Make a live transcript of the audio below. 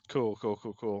Cool, cool,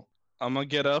 cool, cool. I'm gonna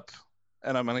get up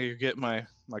and I'm gonna get my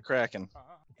Kraken.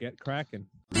 Get cracking.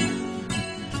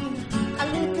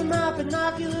 I look in my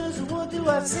binoculars and what do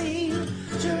I see?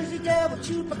 Jersey Devil,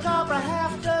 Chupacabra,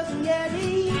 half dozen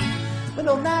Yeti. But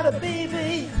no matter,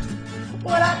 baby,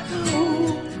 what I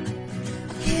do,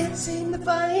 I can't seem to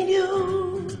find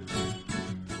you.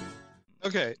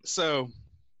 Okay, so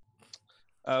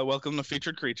welcome to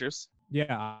Featured Creatures.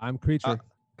 Yeah, I'm Creature.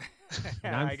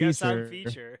 And I'm I guess I'm Feature.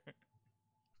 Feature.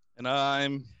 And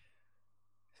I'm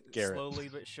Garrett. Slowly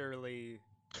but surely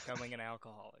becoming an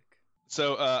alcoholic.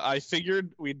 So I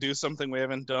figured we'd do something we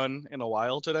haven't done in a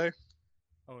while today.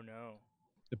 Oh no.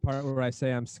 The part where I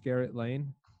say I'm Scarlet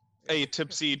Lane. A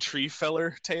tipsy tree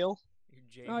feller tale.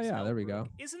 James Oh, yeah, there we go. Ellsberg.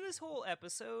 Isn't this whole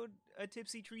episode a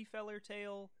tipsy tree feller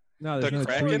tale? No, there's The no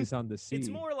Kraken? trees on the sea. It's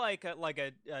more like a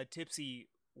tipsy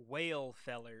whale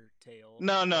feller tale.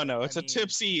 No. I It's a mean-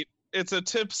 tipsy. It's a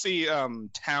tipsy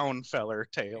town feller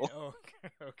tale.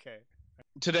 Okay.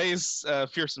 Today's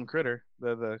fearsome critter,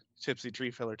 the tipsy tree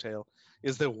feller tale,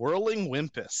 is the whirling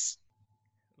Wimpus.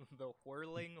 The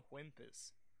whirling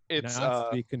Wimpus. It's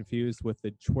not to be confused with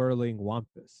the twirling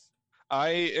wampus. I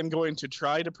am going to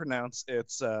try to pronounce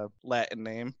its Latin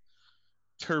name,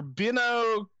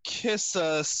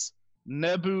 Turbinocyssus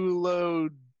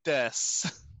nebulodes.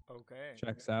 Okay.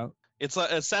 Checks out. It's a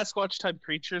Sasquatch-type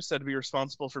creature said to be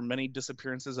responsible for many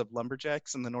disappearances of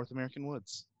lumberjacks in the North American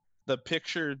woods. The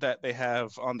picture that they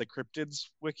have on the cryptids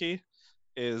wiki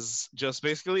is just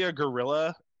basically a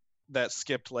gorilla that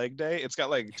skipped leg day. It's got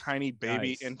like tiny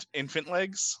baby Nice. infant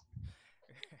legs.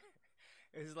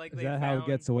 It's like Is they that found, how it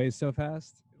gets away so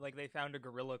fast? Like they found a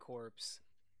gorilla corpse,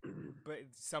 but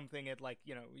something had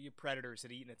predators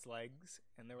had eaten its legs,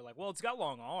 and they were like, well, it's got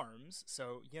long arms,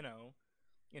 so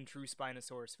in true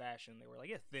Spinosaurus fashion, they were like,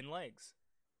 yeah, thin legs.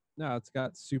 No, it's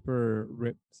got super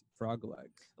ripped frog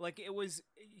legs. Like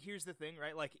here's the thing,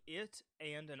 right? Like it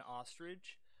and an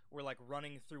ostrich were like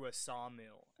running through a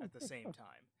sawmill at the same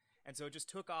time. And so it just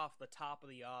took off the top of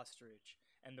the ostrich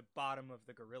and the bottom of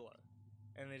the gorilla.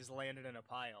 And they just landed in a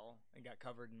pile and got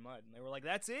covered in mud. And they were like,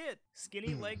 that's it.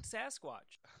 Skinny-legged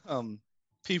Sasquatch.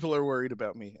 People are worried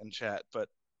about me in chat, but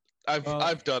I've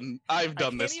done I this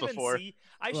can't even before.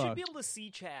 I should Look. be able to see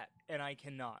chat, and I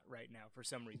cannot right now for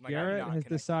some reason. Like, Garrett has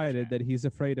decided that he's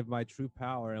afraid of my true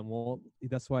power, and won't.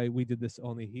 That's why we did this.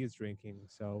 Only he's drinking,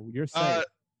 so you're safe.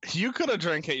 You could have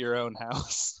drank at your own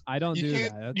house. I don't you do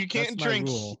can't- that. That's, you can't that's drink-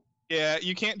 My rule. Yeah,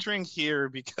 you can't drink here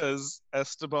because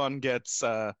Esteban gets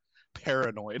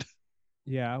paranoid.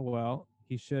 Yeah, well,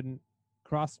 he shouldn't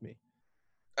cross me.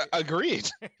 Agreed.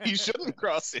 He shouldn't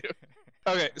cross you.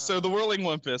 Okay, so the whirling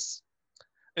Wimpus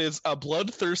is a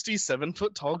bloodthirsty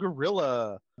 7-foot-tall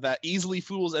gorilla that easily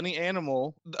fools any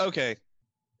animal. Okay,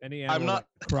 Any I'm animal not-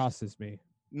 that crosses me.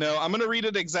 no, I'm going to read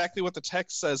it exactly what the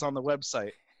text says on the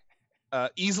website.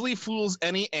 Easily fools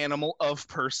any animal of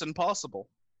person possible.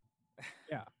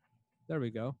 There we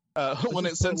go. When it Let's just put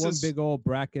one senses big old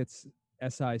brackets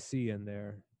SIC in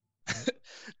there.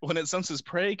 when it senses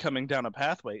prey coming down a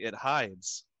pathway, it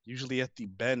hides, usually at the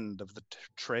bend of the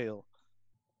trail.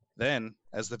 Then,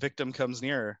 as the victim comes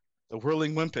nearer, the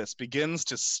whirling Wimpus begins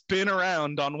to spin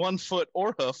around on one foot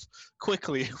or hoof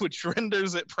quickly, which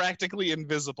renders it practically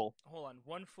invisible. Hold on,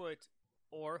 1 foot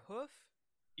or hoof?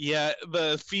 Yeah,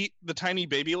 the feet, the tiny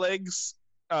baby legs,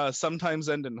 sometimes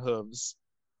end in hooves.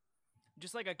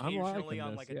 Just like I'm occasionally liking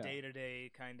on this, like a yeah.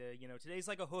 day-to-day kind of, today's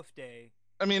like a hoof day.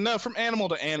 I mean, no, from animal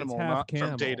to animal, half not from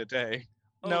camel. day to day.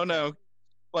 Okay. No,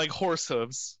 like horse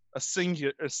hooves, a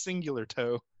singular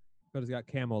toe. But it's got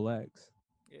camel legs.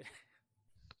 Yeah.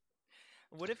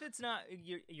 What if it's not?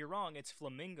 You're wrong. It's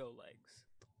flamingo legs.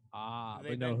 Ah, They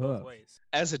but no bend both hoof. ways.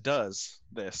 As it does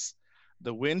this,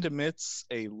 the wind emits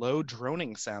a low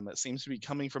droning sound that seems to be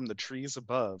coming from the trees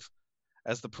above.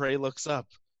 As the prey looks up,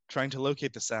 trying to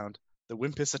locate the sound, the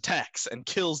Wimpus attacks and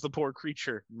kills the poor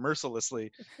creature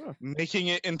mercilessly, making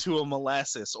it into a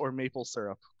molasses or maple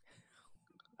syrup.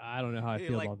 I don't know how I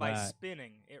feel Like about by that.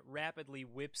 spinning, it rapidly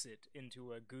whips it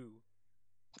into a goo.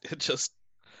 It just,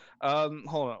 hold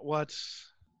on, what?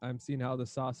 I'm seeing how the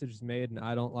sausage is made, and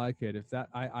I don't like it. If that,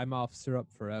 I'm off syrup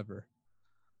forever.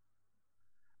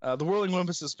 The Whirling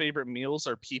Wimpus's favorite meals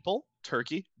are people,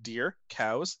 turkey, deer,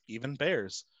 cows, even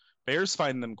bears. Bears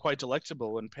find them quite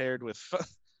delectable when paired with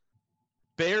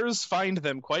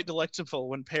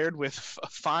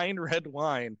fine red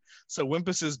wine. So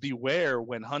Wimpuses beware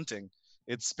when hunting.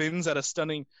 It spins at a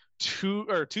stunning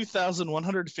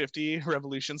 2,150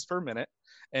 revolutions per minute,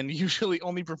 and usually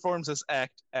only performs this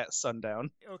act at sundown.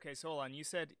 Okay, so hold on. You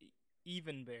said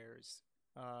even bears.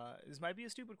 This might be a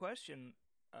stupid question.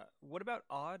 What about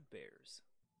odd bears?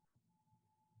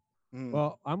 Mm.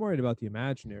 Well, I'm worried about the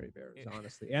imaginary bears, Yeah.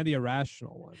 honestly, and the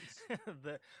irrational ones.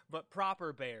 But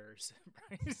proper bears.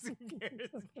 Bryce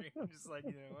Garrett's dream, just like,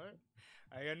 you know what?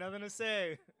 I got nothing to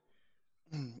say.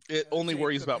 It only Take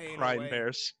worries the about pain prime away.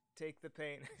 bears. Take the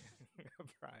pain.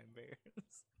 Prime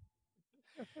bears.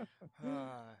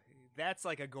 That's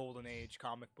like a golden age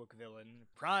comic book villain.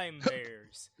 Prime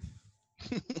bears.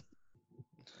 Oh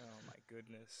my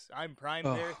goodness. I'm Prime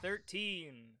Oh. Bear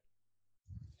 13.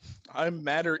 I'm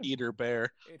Matter Eater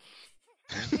Bear.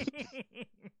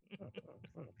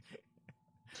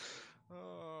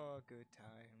 Oh, good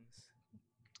times.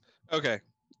 Okay,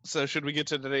 so should we get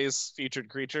to today's featured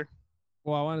creature?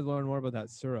 Well, I wanted to learn more about that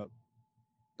syrup.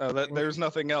 There's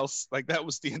nothing else. Like that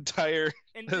was the entire.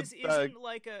 And this Uh, isn't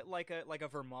like a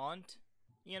Vermont,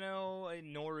 you know, a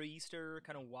nor'easter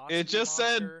kind of wasp. It just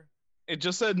said- It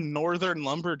just said Northern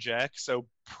Lumberjack, so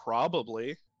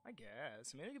probably. I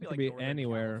guess. I mean, it could be It could like be Northern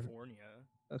anywhere. California.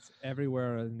 That's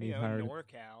everywhere in the You know, entire.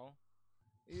 NorCal.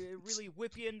 It really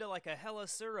whip you into like a hella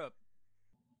syrup.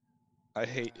 I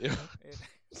hate you.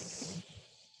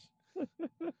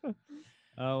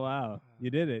 Oh wow, you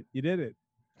did it! You did it!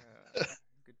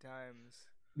 Good times.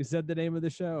 You said the name of the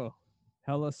show,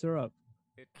 Hella Syrup.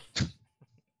 It,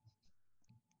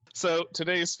 So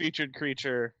today's featured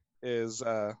creature is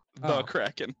the Oh.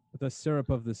 Kraken. The syrup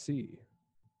of the sea.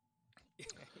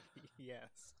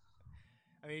 yes.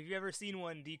 I mean, have you ever seen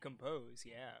one decompose?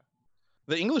 Yeah.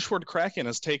 The English word kraken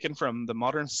is taken from the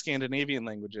modern Scandinavian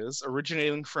languages,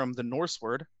 originating from the Norse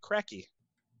word kraki.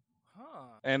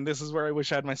 Huh. And this is where I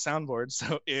wish I had my soundboard,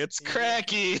 so it's Yeah.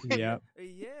 cracky. Yep.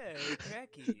 Yeah,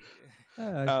 cracky.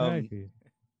 Cracky.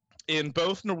 In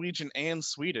both Norwegian and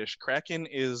Swedish, kraken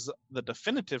is the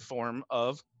definitive form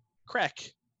of crack.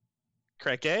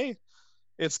 Krake?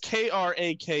 It's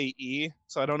Krake,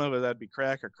 so I don't know if that'd be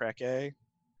crack or crake.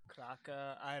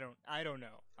 Kraka. I don't know.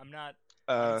 I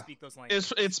don't speak those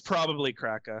languages. It's probably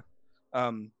kraka.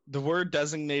 The word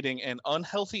designating an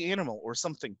unhealthy animal or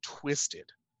something twisted.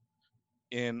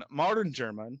 In modern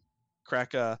German,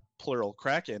 kraka, plural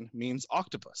kraken, means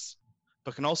octopus,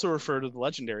 but can also refer to the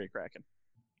legendary kraken.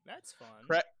 That's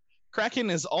fun. Kraken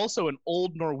is also an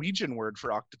old Norwegian word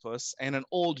for octopus and an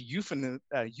old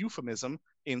euphemism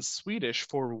in Swedish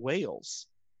for whales.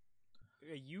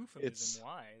 A euphemism.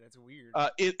 Why? That's weird.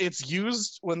 It's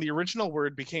used when the original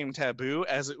word became taboo,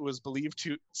 as it was believed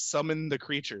to summon the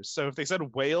creatures. So if they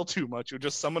said whale too much, it would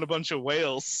just summon a bunch of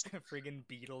whales. Friggin'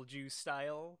 Beetlejuice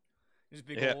style. Just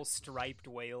big Yeah. old striped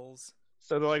whales.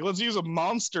 So they're like, let's use a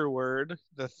monster word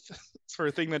for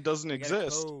a thing that doesn't We got a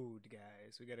exist. code,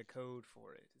 guys. We got a code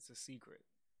for it. It's a secret.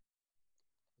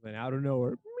 Then out of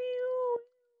nowhere,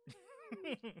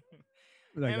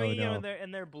 like, I mean, oh you know, no.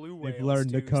 and they're blue whales. They've learned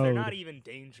the too, so they're code. not even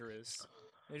dangerous.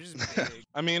 They're just big.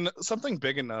 I mean, something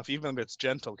big enough, even if it's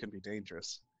gentle, can be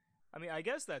dangerous. I mean, I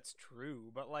guess that's true,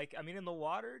 but like, I mean, in the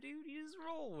water, dude, you just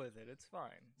roll with it. It's fine.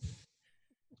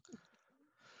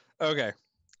 Okay.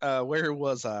 Where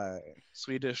was I?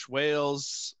 Swedish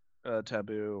whales,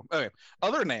 taboo. Okay.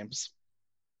 Other names.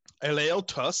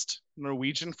 Eleotust,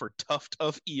 Norwegian for tuft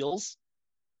of eels.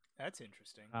 That's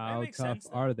interesting. that How makes tough sense.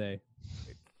 though. are they?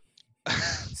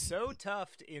 So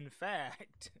tuft, in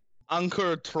fact.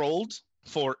 Anker trolled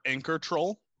for anchor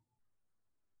troll,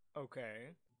 Okay,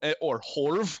 or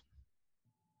horv,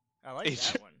 I like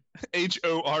H- that one.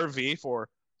 HORV for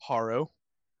harrow,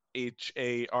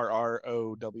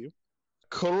 HARROW.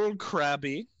 Kurl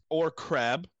crabby or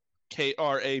crab,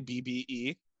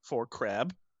 KRABBE for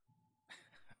crab.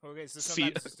 Okay, so See-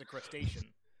 sometimes it's just a crustacean.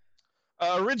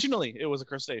 Originally, it was a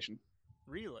crustacean.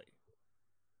 Really?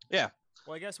 Yeah.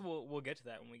 Well, I guess we'll get to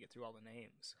that when we get through all the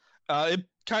names. It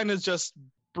kind of just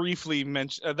briefly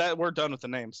mentioned that we're done with the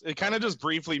names. It kind of just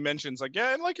briefly mentions like,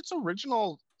 yeah, and like its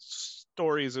original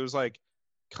stories, it was like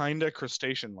kind of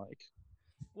crustacean like.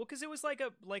 Well, because it was like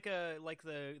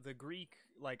the Greek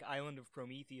like island of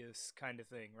Prometheus kind of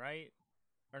thing, right?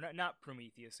 Or not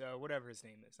Prometheus, whatever his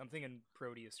name is. I'm thinking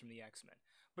Proteus from the X-Men.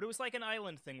 But it was like an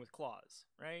island thing with claws,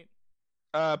 right?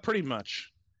 Pretty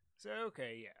much. So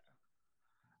okay, yeah.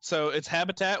 So its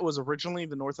habitat was originally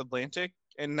the North Atlantic,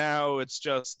 and now it's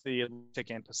just the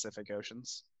Atlantic and Pacific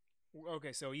Oceans.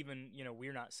 Okay, so even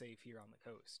we're not safe here on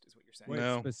the coast, is what you're saying. Wait,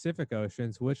 No. specific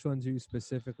oceans. Which ones are you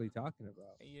specifically talking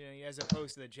about? As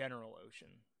opposed to the general ocean.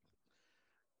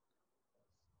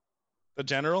 The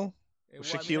General? Well,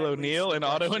 Shaquille that leads O'Neal to and the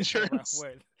auto question, insurance?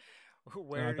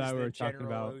 Where I does thought we the were talking general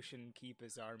about- ocean keep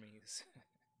his armies?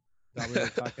 Thought we were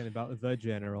talking about the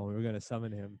general. We were gonna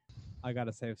summon him. I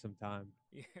gotta save some time.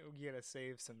 You gotta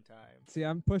save some time. See,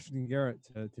 I'm pushing Garrett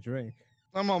to drink.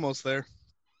 I'm almost there.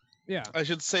 Yeah. I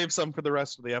should save some for the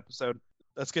rest of the episode.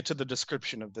 let's get to the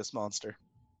description of this monster.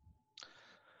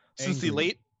 Since the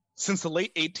Angry.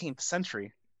 late 18th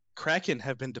century, kraken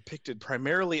have been depicted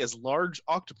primarily as large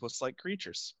octopus-like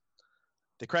creatures.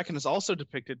 The kraken is also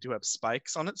depicted to have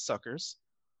spikes on its suckers.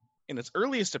 In its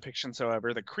earliest depictions,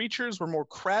 however, the creatures were more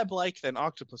crab-like than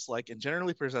octopus-like and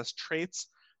generally possessed traits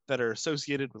that are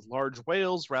associated with large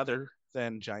whales rather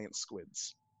than giant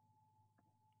squids.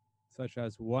 Such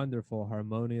as wonderful,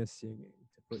 harmonious singing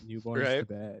to put newborns Right. to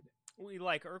bed. We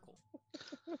like Urkel.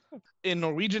 In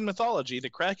Norwegian mythology, the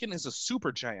kraken is a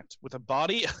supergiant with a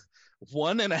body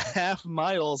 1.5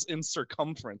 miles in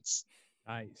circumference.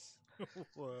 Nice.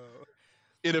 Whoa.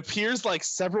 It appears like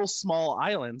several small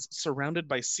islands surrounded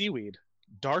by seaweed,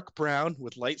 dark brown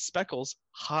with light speckles,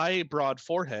 high, broad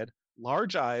forehead,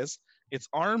 large eyes. Its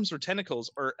arms or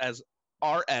tentacles are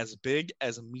as big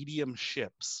as medium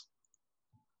ships.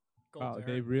 Wow, Gold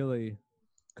they Baron. really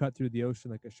cut through the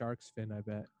ocean like a shark's fin, I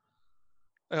bet.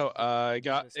 Oh, I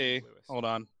got This is a. Lewis. Hold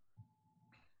on.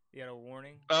 You got a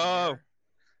warning? Oh. There?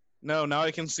 No, now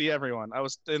I can see everyone. I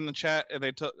was in the chat and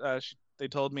they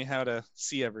told me how to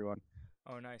see everyone.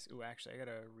 Oh, nice. Ooh, actually, I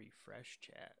gotta refresh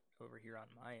chat over here on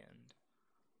my end.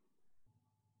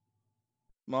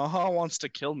 Maha wants to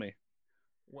kill me. I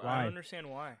Why? don't understand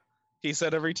why. He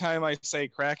said every time I say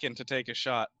kraken to take a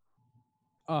shot.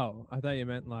 Oh, I thought you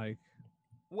meant like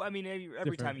Well, I mean, every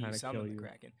Different time you kinda summon kill the you.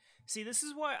 Kraken. See, this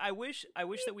is why I wish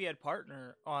that we had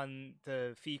partner on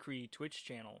the Fikri Twitch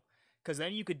channel, because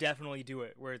then you could definitely do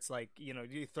it. Where it's like,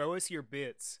 you throw us your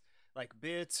bits, like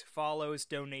bits, follows,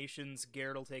 donations.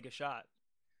 Garrett will take a shot,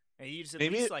 and you just at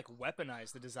Maybe least it- like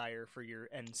weaponize the desire for your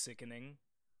end sickening.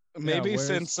 Maybe where's-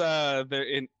 since they're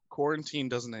in quarantine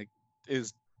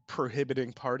is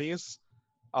prohibiting parties,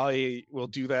 I will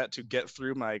do that to get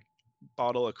through my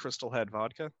bottle of Crystal Head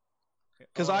vodka.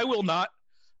 Because Oh, I will not.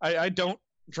 I don't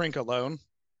drink alone.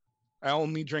 I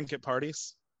only drink at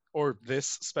parties or this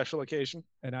special occasion.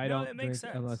 and I No, don't it makes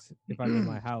drink sense. unless if I'm in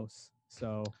my house.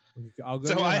 So I'll go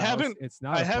So to your I house. haven't- It's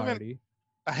not I a haven't- party.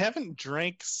 I haven't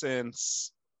drank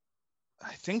since.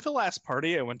 I think the last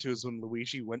party I went to was when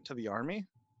Luigi went to the army.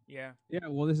 Yeah. Yeah,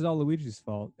 well, this is all Luigi's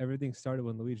fault. Everything started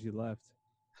when Luigi left.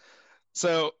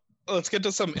 So let's get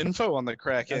to some info on the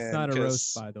Kraken. That's not a 'cause-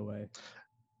 roast, by the way.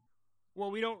 Well,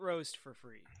 we don't roast for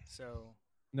free, so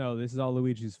No, this is all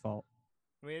Luigi's fault.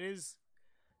 I mean, it is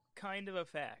kind of a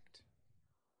fact.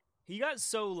 He got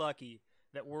so lucky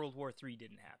that World War III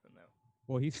didn't happen, though.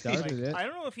 Well, he Like, started it. I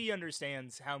don't know if he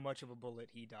understands how much of a bullet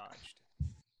he dodged.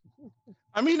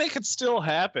 I mean, it could still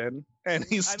happen, and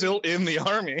he's I still in the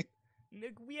army.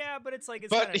 Yeah, but it's like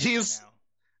it's But kinda he's- different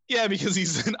Yeah, because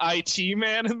he's an IT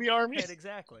man in the now. army. Yeah,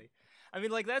 exactly. I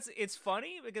mean, like it's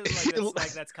funny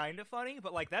because that's kind of funny,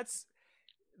 but like that's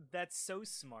so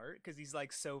smart because he's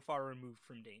like so far removed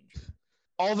from danger.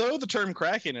 Although the term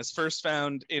Kraken is first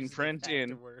found in Just print back to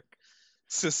in work.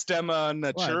 Systema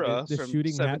Natura What? The from,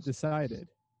 shooting hat decided.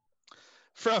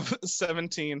 from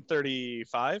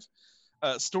 1735.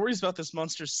 Stories about this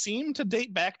monster seem to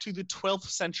date back to the 12th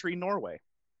century Norway.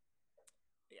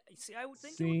 Yeah, see, I would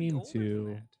think it would be Seem older to.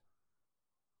 than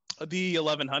that. The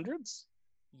 1100s?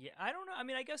 Yeah, I don't know. I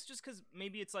mean, I guess just because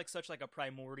maybe it's like such like a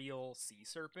primordial sea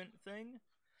serpent thing.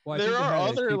 Well, I There think they are had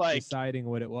to other, keep like- deciding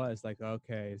what it was. Like,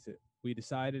 okay, we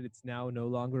decided it's now no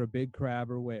longer a big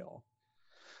crab or whale.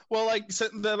 Well, like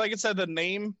I said,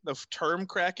 the term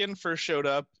Kraken first showed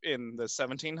up in the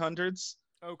 1700s.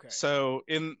 Okay. So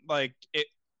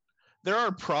there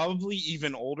are probably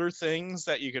even older things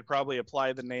that you could probably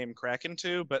apply the name Kraken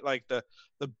to, but like the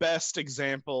best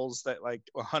examples that like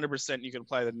 100% you could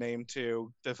apply the name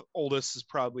to, the oldest is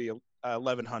probably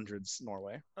 1100s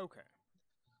Norway. Okay.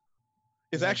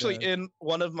 It's Yeah, actually the- in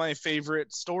one of my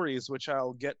favorite stories, which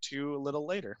I'll get to a little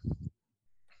later.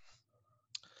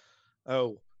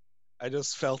 Oh, I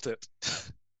just felt it.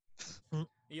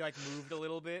 You like moved a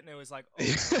little bit, and it was like, oh,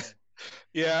 no.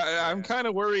 Yeah, I'm Yeah. kind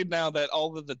of worried now that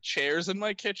all of the chairs in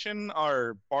my kitchen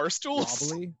are bar stools.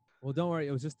 Wobbly? Well, don't worry.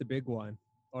 It was just the big one,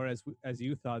 or as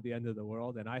you thought, the end of the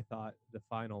world, and I thought the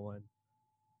final one.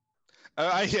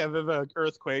 I have the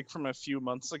earthquake from a few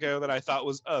months ago that I thought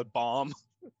was a bomb.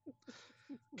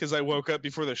 Because I woke up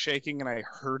before the shaking and I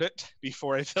heard it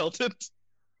before I felt it.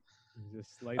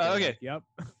 Just like, Okay. Yep.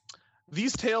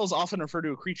 These tales often refer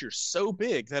to a creature so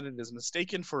big that it is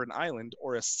mistaken for an island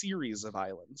or a series of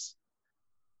islands.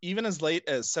 Even as late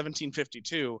as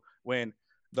 1752, when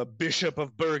the Bishop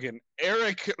of Bergen,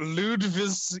 Erik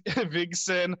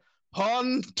Ludvigsen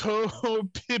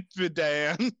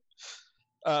Pontoppidan,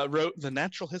 wrote The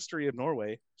Natural History of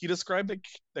Norway, he described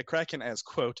the Kraken as,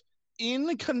 quote,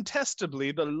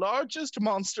 incontestably the largest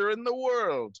monster in the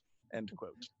world, end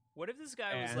quote. What if this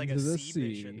guy was like a And the sea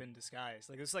bishop sea. in disguise?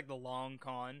 Like, this is like the long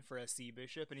con for a sea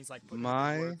bishop, and he's like putting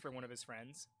My- in the work for one of his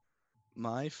friends.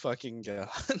 My fucking god.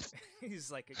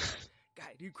 He's like,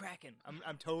 guy, dude, Kraken.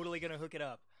 I'm totally gonna hook it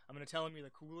up. I'm gonna tell him you're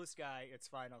the coolest guy. It's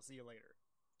fine. I'll see you later.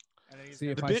 And then he's See,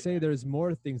 if The I bit- say there's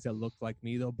more things that look like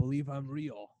me, they'll believe I'm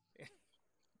real.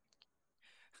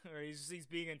 or he's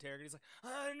being interrogated. He's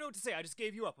like, I don't know what to say. I just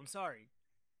gave you up. I'm sorry.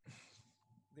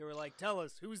 They were like, tell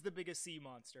us who's the biggest sea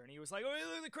monster, and he was like,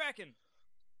 oh, the Kraken.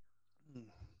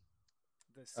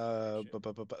 The sea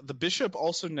bishop. The bishop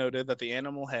also noted that the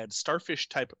animal had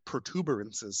starfish-type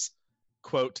protuberances.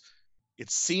 Quote, it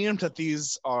seemed that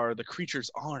these are the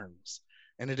creature's arms,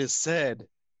 and it is said,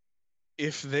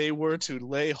 if they were to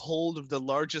lay hold of the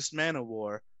largest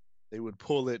man-o'-war, they would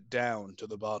pull it down to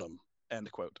the bottom. End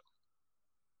quote.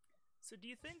 So do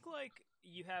you think like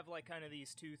you have like kind of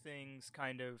these two things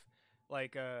kind of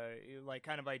like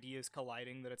kind of ideas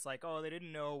colliding, that it's like, oh, they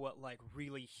didn't know what like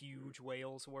really huge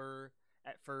whales were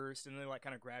at first, and they like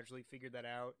kind of gradually figured that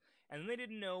out, and then they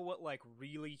didn't know what like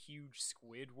really huge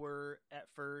squid were at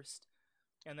first,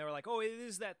 and they were like, oh, it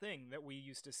is that thing that we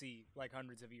used to see like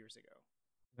hundreds of years ago.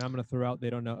 And I'm gonna throw out they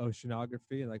don't know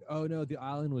oceanography. Like, oh no, the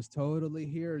island was totally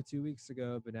here 2 weeks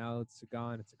ago, but now it's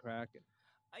gone. It's a Kraken.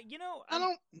 You know, I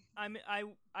don't.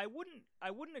 I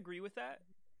wouldn't agree with that,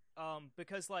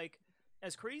 because like,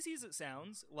 as crazy as it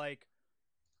sounds, like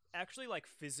actually like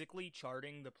physically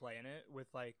charting the planet with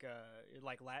like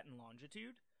Latin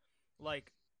longitude,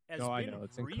 like has No, I been know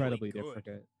it's really incredibly good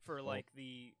difficult. for like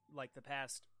the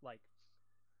past like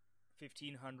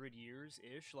 1500 years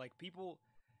ish. Like people,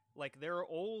 like there are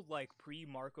old like pre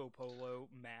Marco Polo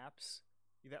maps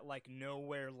that like know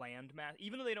where land mass,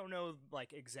 even though they don't know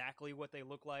like exactly what they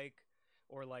look like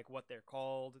or like what they're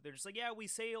called. They're just like, yeah, we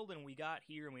sailed and we got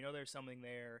here and we know there's something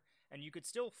there, and you could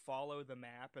still follow the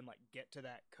map and like get to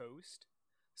that coast.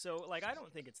 So like, I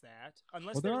don't think it's that,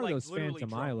 unless Well, there they're are like those literally Phantom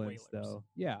drunk Islands, whalers. though.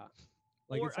 Yeah,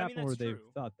 like Or, it's I mean, happened where that's they've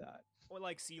true. thought that. Or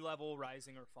like sea level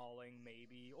rising or falling,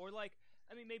 maybe. Or like,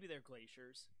 I mean, maybe they're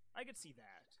glaciers. I could see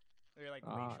that. They're like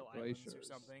glacial islands or glaciers.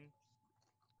 something.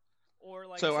 Or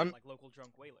like, So I said, I'm- like local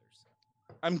drunk whalers.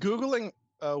 I'm googling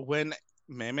when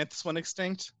mammoths went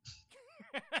extinct.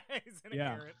 He's an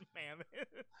Yeah. errant mammoth.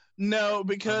 No,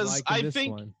 because I'm liking I this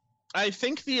think one. I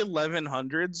think the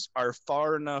 1100s are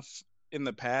far enough in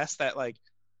the past that like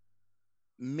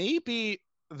maybe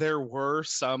there were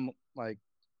some like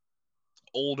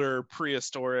older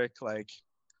prehistoric like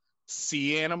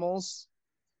sea animals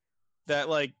that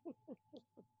like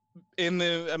in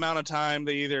the amount of time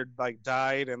they either like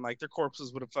died and like their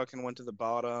corpses would have fucking went to the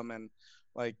bottom, and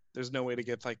like there's no way to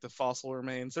get like the fossil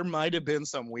remains. There might have been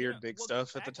some weird Yeah, big well,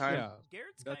 stuff at the actually, time. Yeah.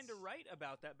 Garrett's That's- kind of right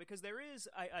about that, because there is,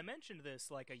 I mentioned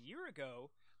this like a year ago,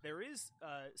 there is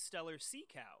stellar sea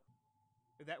cow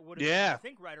that would have been, Yeah. I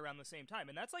think, right around the same time,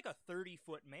 and that's like a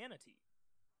 30-foot manatee.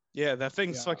 Yeah, that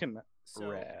thing's Yeah. fucking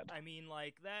So, rad. I mean,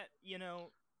 like that, you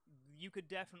know, you could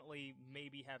definitely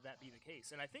maybe have that be the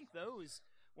case. And I think those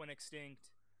went extinct,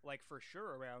 like, for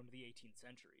sure around the 18th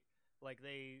century. Like,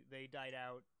 they died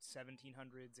out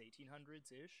 1700s,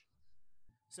 1800s-ish.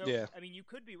 So, Yeah. I mean, you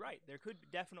could be right. There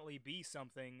could definitely be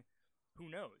something, who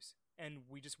knows? And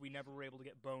we never were able to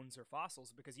get bones or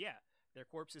fossils because, yeah, their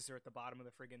corpses are at the bottom of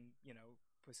the friggin', you know,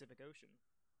 Pacific Ocean.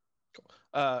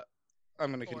 I'm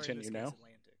gonna Or in continue this now. case,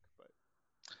 Atlantic. But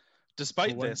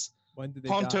Despite Well, this, When did they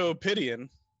die? Pontoppidan,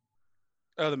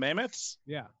 the mammoths,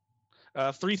 Yeah.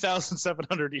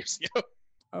 3,700 years ago.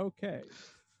 Okay.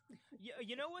 Yeah,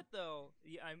 you know what though?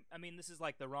 Yeah, I mean, this is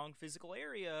like the wrong physical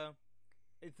area.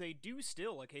 They do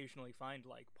still occasionally find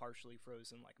like partially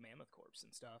frozen like mammoth corpse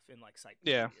and stuff in like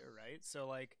Siberia, right? So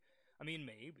like, I mean,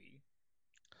 maybe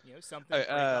something break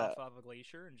off of a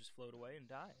glacier and just float away and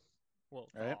die. Well,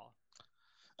 Right.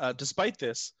 thaw. Despite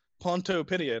this,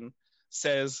 Pontoppidan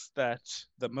says that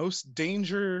the most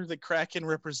danger the Kraken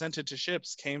represented to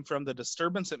ships came from the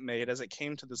disturbance it made as it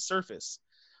came to the surface,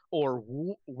 or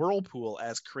whirlpool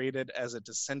as created as it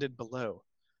descended below.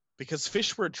 Because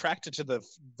fish were attracted to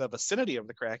the vicinity of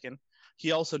the Kraken,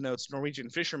 he also notes Norwegian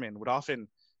fishermen would often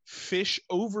fish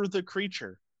over the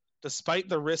creature, despite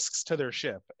the risks to their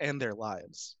ship and their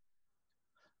lives.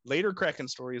 Later Kraken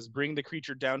stories bring the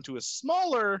creature down to a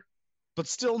smaller, but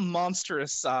still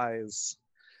monstrous size.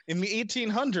 In the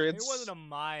 1800s, It wasn't a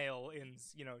mile in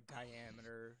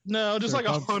diameter. no, just like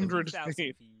Circumference. 100 1,000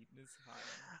 feet. feet. It's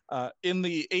fine. In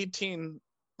the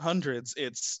 1800s,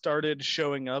 it started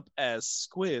showing up as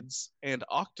squids and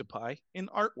octopi in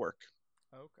artwork.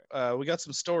 Okay, We got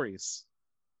some stories.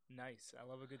 nice. I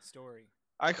love a good story.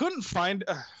 I couldn't find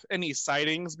any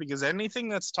sightings because anything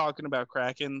that's talking about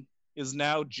Kraken is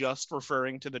now just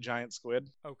referring to the giant squid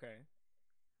Okay.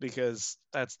 because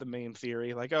that's the main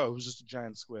theory. Like, oh, it was just a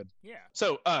giant squid. Yeah.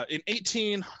 So in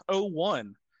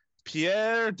 1801,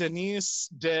 Pierre Denis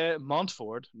de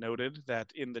Montfort noted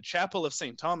that in the chapel of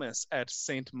St. Thomas at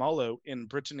St. Malo in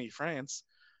Brittany, France,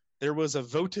 there was a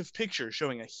votive picture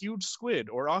showing a huge squid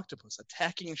or octopus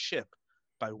attacking a ship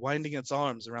by winding its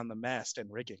arms around the mast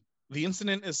and rigging. The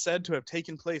incident is said to have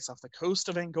taken place off the coast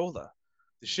of Angola.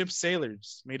 The ship's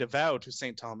sailors made a vow to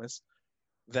St. Thomas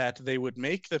that they would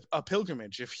make a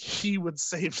pilgrimage if he would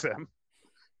save them.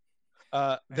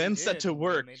 Then set to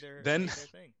work.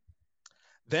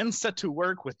 Then set to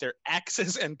work with their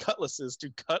axes and cutlasses to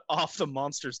cut off the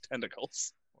monster's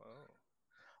tentacles. Whoa.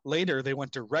 Later, they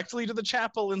went directly to the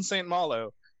chapel in St.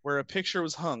 Malo, where a picture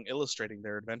was hung illustrating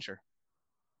their adventure.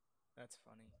 That's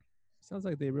funny. Sounds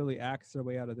like they really axed their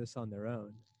way out of this on their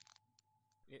own.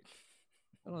 It,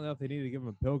 I don't know if they need to give them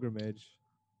a pilgrimage.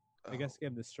 I guess give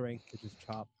them the strength to just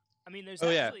chop. I mean, there's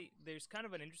there's kind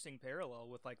of an interesting parallel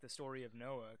with like the story of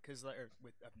Noah,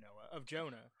 of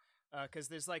Jonah, because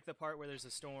there's like the part where there's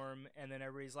a storm, and then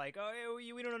everybody's like, "Oh, we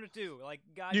don't know what to do. Like,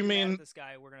 God, you mean this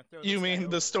guy? We're gonna throw." You this guy mean over.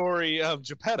 the story of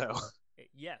Geppetto?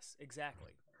 Yes,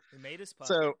 exactly. He made his puppet.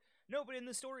 So no, but in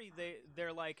the story,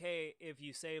 they're like, "Hey, if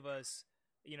you save us,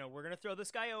 we're gonna throw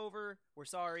this guy over. We're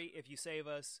sorry. If you save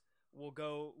us, we'll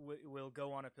go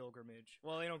on a pilgrimage."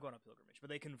 Well, they don't go on a pilgrimage,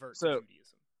 but they convert to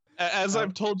Judaism. As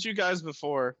I've told you guys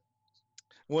before,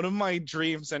 one of my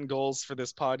dreams and goals for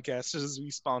this podcast is to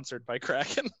be sponsored by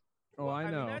Kraken. Oh,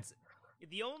 I know. mean, that's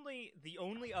the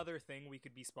only other thing we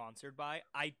could be sponsored by.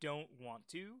 I don't want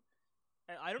to.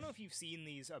 I don't know if you've seen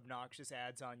these obnoxious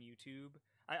ads on YouTube.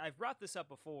 I've brought this up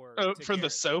before. Oh, for the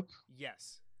soap?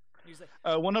 Yes. He's like,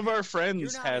 one of our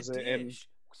friends has it. And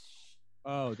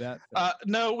oh, that.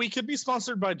 No, we could be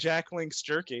sponsored by Jack Link's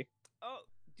Jerky. Oh,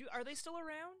 are they still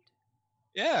around?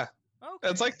 Yeah. Okay.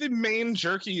 It's like the main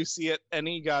jerky you see at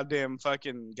any goddamn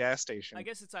fucking gas station. I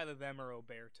guess it's either them or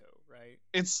Oberto, right?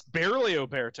 It's barely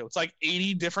Oberto. It's like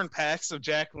 80 different packs of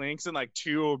Jack Links and like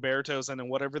 2 Obertos and then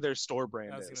whatever their store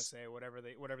brand is. I was going to say, whatever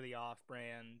the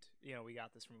off-brand, we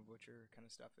got this from a butcher kind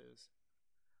of stuff is.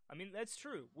 I mean, that's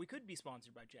true. We could be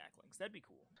sponsored by Jack Links. That'd be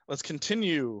cool. Let's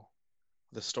continue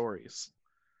the stories.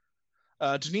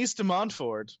 Denise de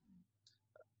Montfort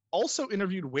also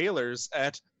interviewed whalers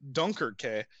at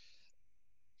Dunkerque.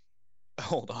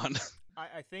 Hold on.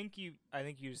 I think you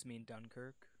just mean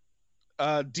Dunkirk.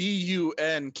 Dunkerque.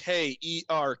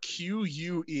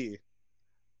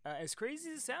 As crazy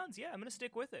as it sounds, yeah, I'm gonna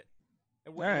stick with it.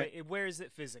 Wait, where is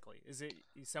it physically? Is it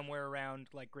somewhere around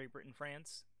like Great Britain,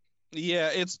 France? Yeah,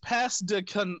 it's past de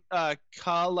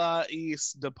Calais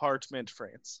Department,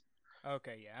 France.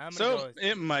 Okay, yeah. I'm gonna go with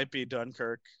it might be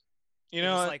Dunkirk.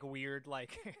 It's like weird,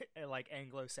 like like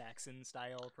Anglo-Saxon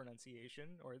style pronunciation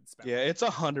or spelling. Yeah, it's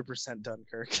 100%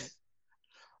 Dunkirk.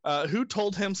 Who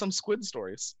told him some squid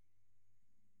stories?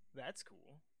 That's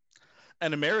cool.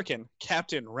 An American,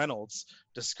 Captain Reynolds,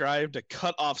 described a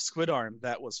cut-off squid arm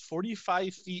that was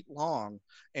 45 feet long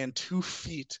and 2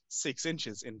 feet 6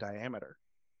 inches in diameter.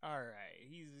 All right,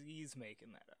 he's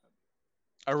making that up.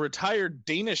 A retired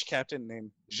Danish captain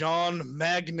named John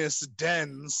Magnus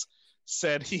Dens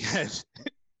said he had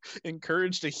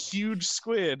encouraged a huge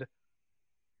squid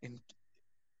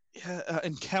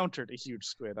encountered a huge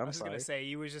squid. I was gonna say,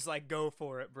 he was just like, "Go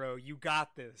for it, bro. You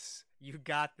got this. You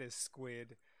got this,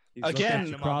 squid." He's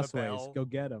again, crossways. Go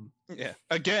get him. Yeah,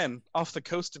 again off the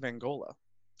coast of Angola,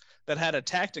 that had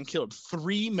attacked and killed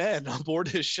 3 men aboard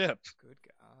his ship. Good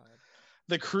God!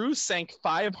 The crew sank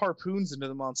 5 harpoons into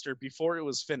the monster before it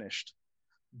was finished.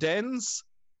 Dens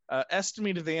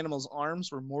estimated the animal's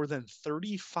arms were more than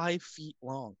 35 feet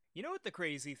long. You know what the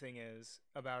crazy thing is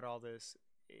about all this,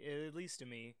 at least to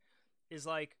me, is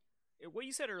like what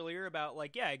you said earlier about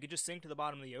like, yeah, it could just sink to the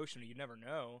bottom of the ocean. You'd never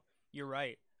know. You're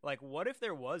right. Like, what if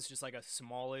there was just like a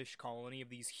smallish colony of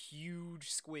these huge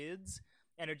squids,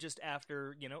 and it just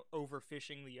after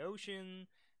overfishing the ocean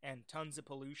and tons of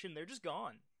pollution, they're just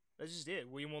gone. That's just it.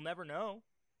 We will never know.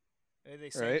 They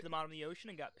sank to the bottom of the ocean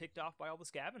and got picked off by all the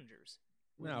scavengers.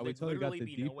 No, we totally got the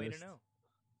deepest. No way to know.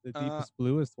 The deepest,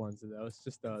 bluest ones, though. It's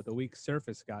just the weak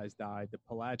surface guys died. The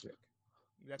pelagic.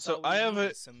 That's so I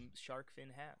have some shark fin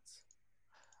hats.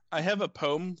 I have a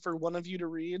poem for one of you to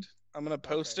read. I'm gonna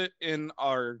post it in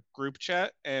our group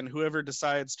chat, and whoever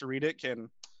decides to read it can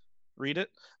read it.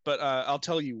 But I'll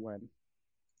tell you when.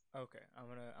 Okay, I'm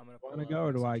gonna. Want to go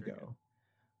or do I go?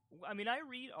 I mean, I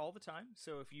read all the time,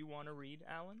 so if you want to read,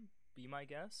 Alan, be my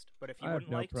guest. But if you I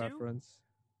wouldn't have no like preference.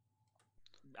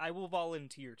 to, I will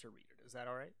volunteer to read it. Is that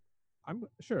all right? I'm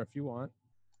sure if you want.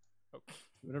 Oh.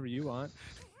 Whatever you want.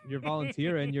 You're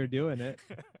volunteering. You're doing it.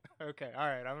 Okay, all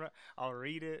right. I'll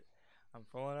read it. I'm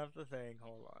pulling up the thing.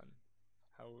 Hold on.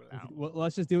 Hold on. Well,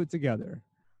 let's just do it together.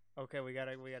 Okay, we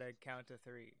gotta count to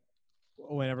 3.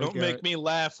 Whenever Don't Garrett make me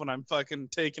laugh when I'm fucking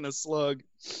taking a slug.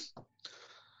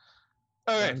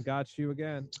 Okay, done got you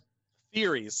again.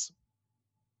 theories.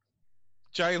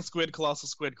 Giant squid,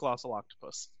 colossal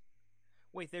octopus.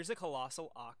 Wait, there's a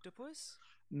colossal octopus?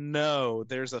 No,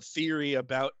 there's a theory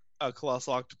about a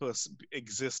colossal octopus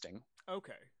existing.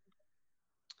 Okay.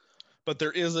 But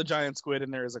there is a giant squid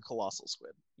and there is a colossal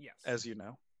squid, Yes. as you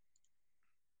know.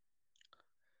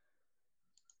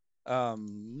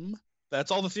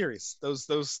 That's all the theories.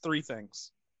 Those 3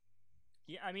 things.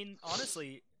 Yeah, I mean,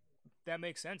 honestly, that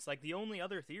makes sense. Like the only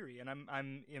other theory, and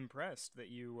I'm impressed that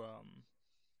you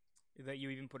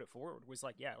even put it forward, was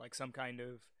like, yeah, like some kind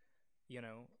of,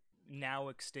 now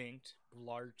extinct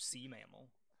large sea mammal.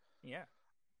 Yeah.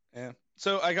 Yeah.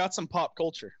 So I got some pop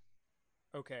culture.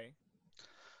 Okay.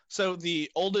 So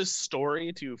the oldest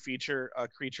story to feature a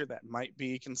creature that might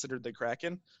be considered the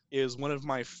Kraken is one of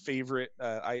my favorite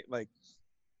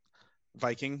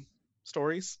Viking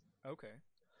stories. Okay.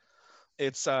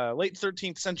 It's a late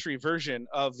 13th century version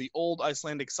of the old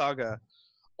Icelandic saga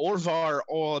Orvar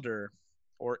Order,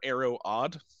 or Arrow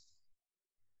Odd.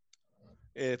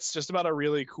 It's just about a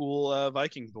really cool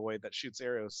Viking boy that shoots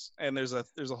arrows, and there's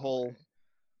a whole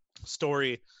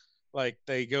story. Like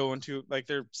they go into, like,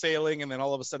 they're sailing and then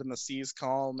all of a sudden the sea's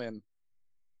calm, and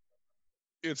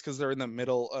it's because they're in the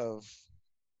middle of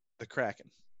the Kraken.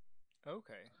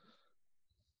 Okay.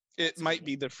 It might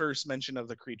be the first mention of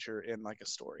the creature in like a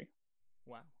story.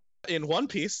 Wow. In One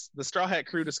Piece, the Straw Hat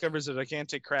crew discovers a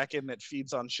gigantic Kraken that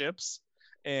feeds on ships,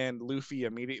 and Luffy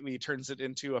immediately turns it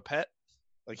into a pet.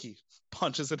 Like he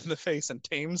punches it in the face and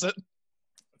tames it.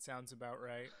 That sounds about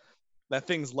right. That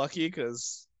thing's lucky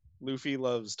because Luffy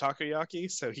loves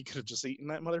takoyaki, so he could have just eaten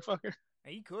that motherfucker.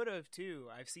 He could have too.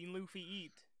 I've seen Luffy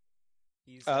eat.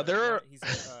 He's he's a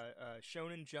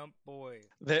Shonen Jump boy.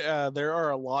 There are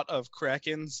a lot of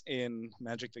Krakens in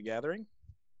Magic the Gathering.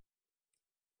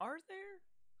 Are there?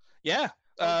 Yeah.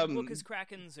 Well, because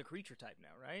Kraken's a creature type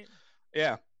now, right?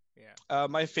 Yeah. Yeah.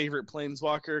 My favorite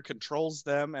planeswalker controls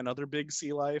them and other big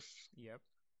sea life. Yep.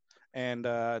 And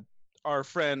our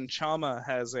friend Chama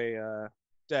has a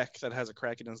deck that has a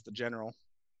Kraken as the general.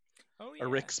 Oh yeah. A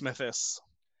Rick Smithus.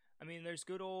 I mean, there's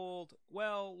good old.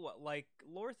 Well, like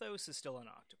Lorthos is still an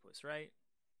octopus, right?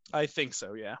 I think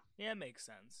so. Yeah. Yeah, it makes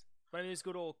sense. But I mean, there's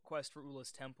good old Quest for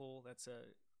Ula's Temple. That's a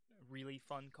really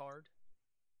fun card.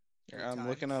 Here, I'm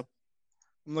looking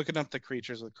up the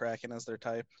creatures with Kraken as their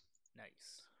type.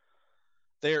 Nice.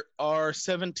 There are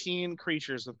 17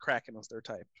 creatures with Kraken as their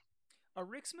type. A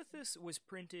Rixmethus was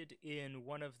printed in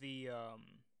one of the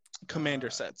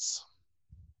Commander sets.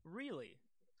 Really?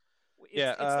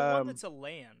 Yeah, It's the one that's a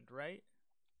land, right?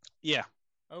 Yeah.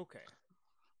 Okay.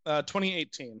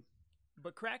 2018.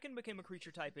 But Kraken became a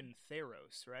creature type in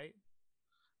Theros, right?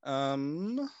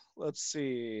 Let's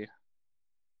see.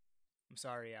 I'm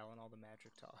sorry, Alan, all the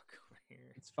magic talk over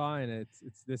here. It's fine. It's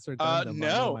this or Gundam.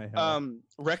 No.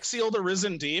 Rexiel the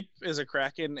Risen Deep is a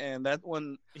Kraken, and that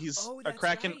one he's a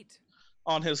Kraken right.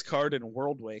 on his card in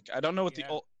Worldwake. I don't know what the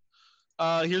old.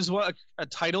 Here's what a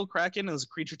title Kraken is: a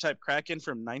creature type Kraken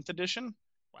from 9th edition.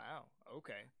 Wow.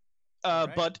 Okay.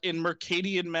 Right. But in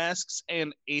Mercadian Masks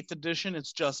and 8th edition,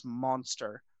 it's just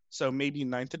monster. So maybe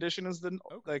 9th edition is the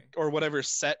or whatever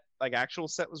set, like actual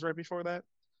set was right before that.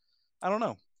 I don't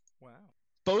know. Wow.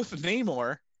 Both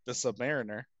Namor, the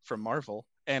Submariner from Marvel,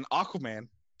 and Aquaman,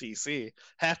 DC,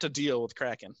 have to deal with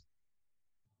Kraken.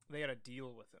 They got to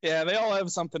deal with it. Yeah, they all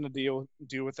have something to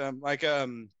do with them. Like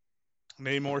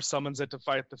Namor summons it to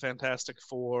fight the Fantastic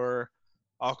Four.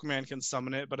 Aquaman can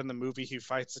summon it, but in the movie he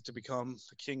fights it to become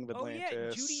the King of Atlantis. Oh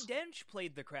yeah, Judi Dench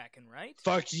played the Kraken, right?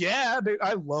 Fuck yeah, dude.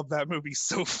 I love that movie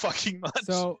so fucking much.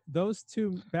 So those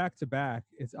two back to back,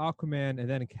 it's Aquaman and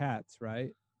then Cats, right?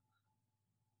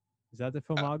 Is that the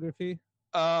filmography?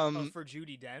 For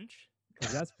Judi Dench?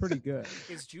 Because that's pretty good.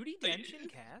 Is Judi Dench in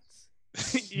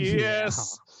Cats?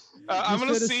 Yes. I'm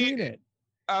gonna see seen it.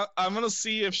 I'm gonna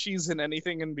see if she's in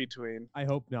anything in between. I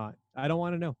hope not. I don't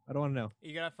want to know.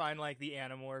 You gotta find like the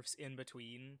Animorphs in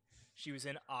between. She was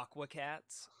in Aqua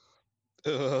Cats.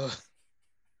 Ugh.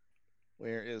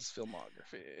 Where is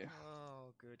filmography?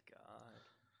 Oh, good God.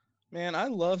 Man, I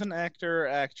love an actor or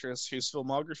actress whose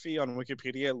filmography on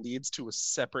Wikipedia leads to a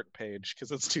separate page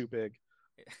because it's too big.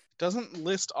 It doesn't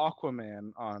list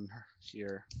Aquaman on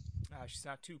here. Oh, she's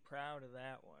not too proud of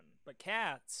that one. But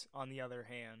Cats, on the other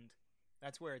hand,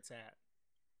 that's where it's at.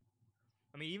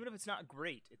 I mean, even if it's not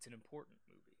great, it's an important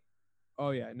movie.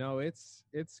 Oh yeah, no, it's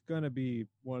gonna be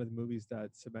one of the movies that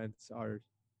cements our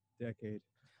decade.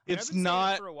 I mean, I've It's been saying it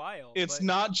not. for a while. It's but,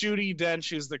 not Judi Dench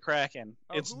who's the Kraken.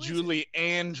 Oh, It's who is it? Julie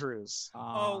Andrews.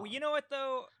 Oh, you know what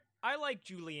though? I like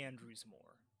Julie Andrews more.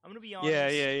 I'm gonna be honest.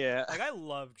 Yeah. Like I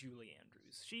love Julie Andrews.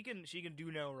 She can do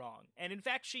no wrong, and in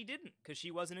fact, she didn't because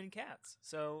she wasn't in Cats.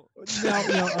 So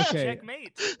No, okay.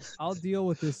 checkmate. I'll deal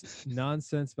with this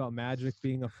nonsense about Magic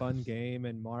being a fun game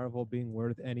and Marvel being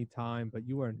worth any time, but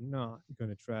you are not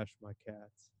gonna trash my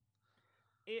Cats.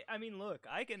 I mean, look,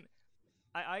 I can.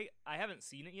 I haven't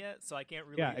seen it yet, so I can't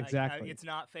really. Yeah, exactly. It's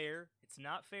not fair. It's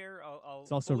not fair. I'll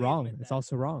It's also fully wrong. admit It's that.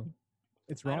 also wrong.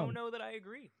 It's wrong. I don't know that I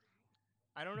agree.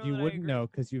 I don't know. You that wouldn't I agree. know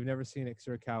because you've never seen it 'cause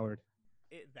you're a coward.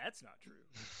 That's not true.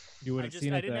 You would I have just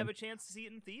seen I it didn't then. have a chance to see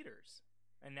it in theaters,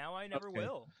 and now I never Okay.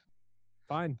 will.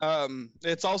 Fine.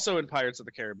 It's also in Pirates of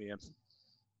the Caribbean.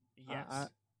 Yes.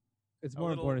 It's A more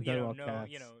little, important you than know, all no,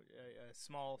 Cats. you know, a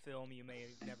small film you may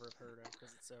never have heard of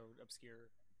because it's so obscure.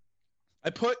 I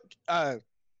put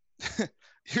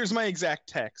here's my exact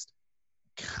text.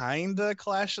 Kinda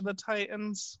Clash of the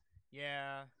Titans.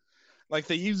 Yeah. Like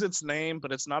they use its name,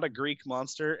 but it's not a Greek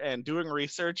monster. And doing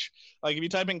research, like if you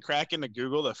type in Kraken to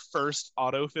Google, the first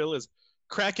autofill is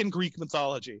Kraken Greek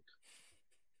mythology.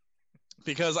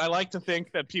 Because I like to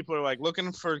think that people are like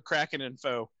looking for Kraken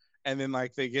info, and then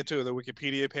like they get to the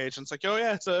Wikipedia page and it's like, oh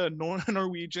yeah, it's a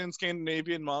Norwegian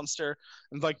Scandinavian monster.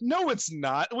 And it's like, no, it's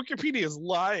not. Wikipedia is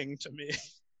lying to me.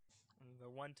 The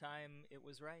one time it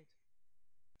was right.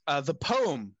 The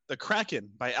poem, The Kraken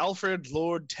by Alfred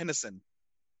Lord Tennyson.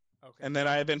 Okay. And then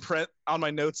I have been on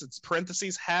my notes, it's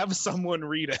parentheses, have someone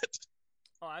read it.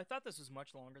 Oh, I thought this was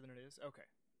much longer than it is. Okay.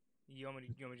 You want me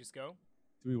to just go?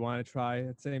 Do we want to try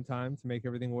at the same time to make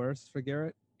everything worse for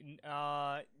Garrett?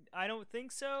 I don't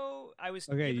think so. I was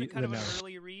Okay, giving it kind of an then no.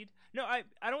 early read. No, I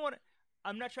don't want to.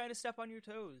 I'm not trying to step on your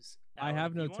toes. I Alan.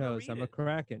 have If no you wanna toes. read I'm a it-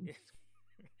 Kraken.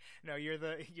 No, you're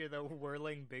the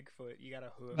whirling Bigfoot. You got a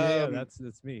hoof. Yeah, Um, that's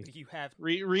me. You have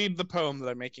Read the poem that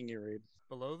I'm making you read.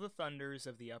 below the thunders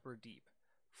of the upper deep,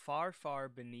 far, far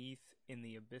beneath in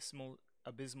the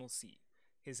abysmal sea,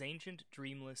 his ancient,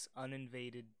 dreamless,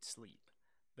 uninvaded sleep,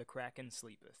 the Kraken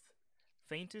sleepeth.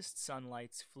 Faintest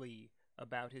sunlights flee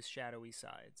about his shadowy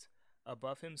sides.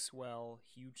 Above him swell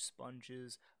huge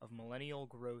sponges of millennial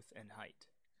growth and height.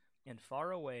 And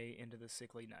far away into the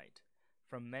sickly night,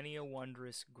 from many a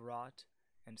wondrous grot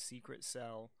and secret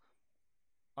cell,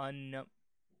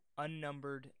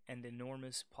 unnumbered and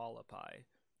enormous polypi,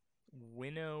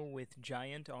 winnow with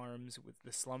giant arms with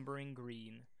the slumbering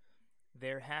green,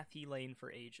 there hath he lain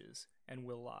for ages, and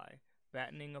will lie,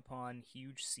 battening upon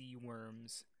huge sea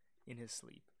worms in his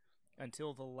sleep,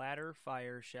 until the latter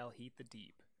fire shall heat the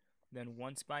deep, then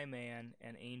once by man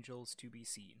and angels to be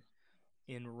seen.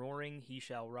 In roaring he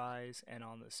shall rise, and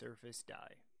on the surface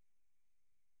die.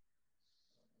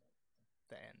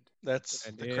 The end. That's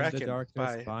And the in Kraken the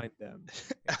darkness, by... find them.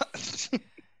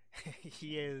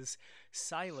 He is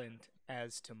silent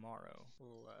as tomorrow.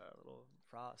 Little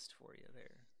Frost for you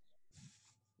there.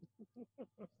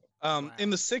 Wow. In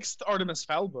the 6th Artemis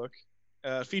Fowl book,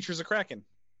 features a Kraken.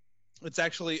 It's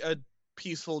actually a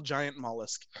peaceful giant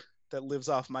mollusk that lives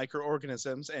off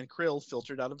microorganisms and krill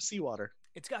filtered out of seawater.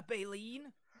 It's got baleen.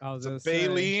 I was It's a gonna say,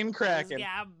 baleen Kraken. It's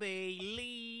got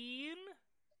baleen.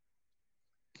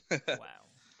 Wow.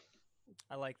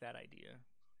 I like that idea.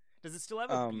 Does it still have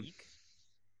a beak?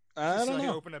 I Just don't like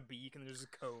know. open a beak and there's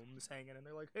combs hanging and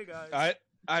they're like, hey guys.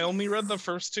 I only read the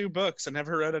first 2 books. I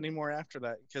never read any more after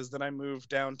that because then I moved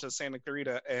down to Santa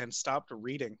Clarita and stopped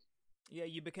reading. Yeah,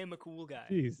 you became a cool guy.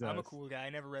 Jesus. I'm a cool guy. I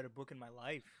never read a book in my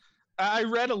life. I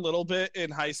read a little bit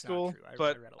in high That's not school, true. I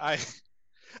but read a lot.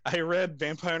 I read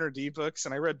Vampire Hunter D books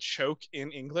and I read Choke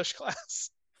in English class.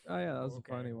 oh yeah, that was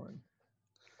Okay. a funny one.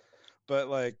 But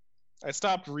like, I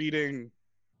stopped reading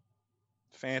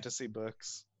fantasy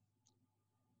books.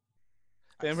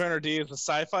 Vampire Hunter D is a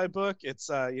sci-fi book. It's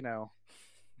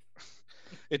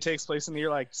it takes place in the year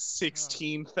like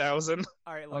 16,000.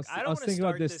 All right, I look, was, I don't I was want to thinking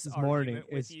start about this this morning. argument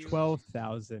with It's you.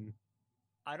 12,000.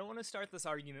 I don't want to start this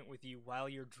argument with you while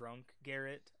you're drunk,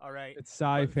 Garrett. All right. It's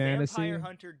sci But fantasy. Vampire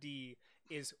Hunter D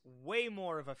is way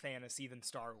more of a fantasy than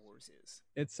Star Wars is.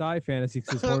 It's sci fantasy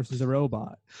because his horse is a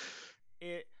robot. I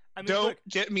mean, Don't look,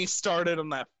 get me started on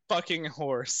that fucking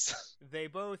horse. they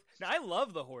both. Now, I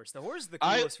love the horse. The horse is the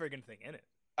I- coolest friggin' thing in it.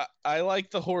 I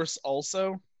like the horse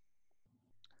also.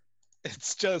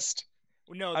 It's just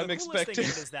No, the I'm coolest expecting- thing in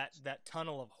it is that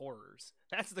tunnel of horrors.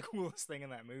 That's the coolest thing in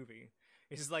that movie.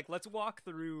 It's just like, let's walk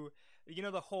through,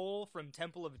 the hole from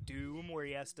Temple of Doom where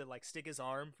he has to like stick his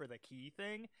arm for the key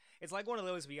thing. It's like one of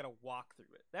those where you gotta walk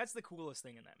through it. That's the coolest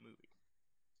thing in that movie.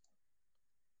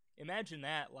 Imagine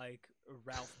that, like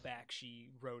Ralph Bakshi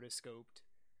rotoscoped.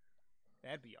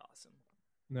 That'd be awesome.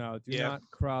 No, do Yeah.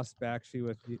 not cross Bakshi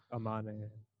with Amane.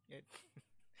 It...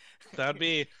 That'd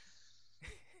be.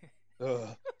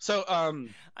 Ugh. So I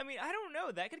mean, I don't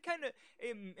know. That could kind of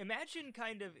imagine,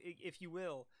 kind of, if you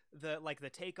will, the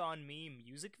Take On Me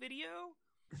music video.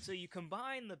 So you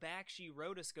combine the Bakshi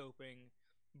rotoscoping,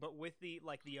 but with the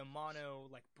Amano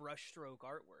brushstroke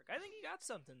artwork. I think you got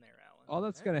something there, Alan. All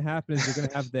that's gonna happen is you're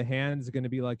gonna have the hands gonna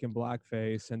be like in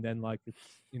blackface, and then like it's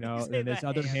and then his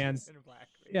other hands.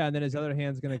 Yeah, and then his other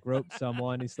hand's gonna grope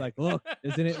someone. He's like, "Look,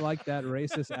 isn't it like that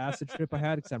racist acid trip I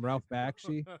had? Because I'm Ralph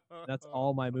Bakshi. That's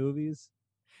all my movies."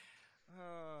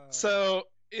 So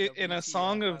in a WTF,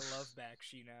 song of I love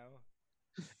Bakshi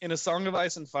now. in a Song of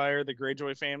Ice and Fire, the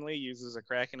Greyjoy family uses a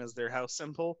kraken as their house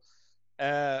symbol.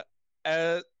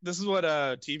 This is what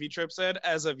TV Trip said.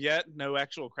 As of yet, no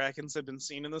actual krakens have been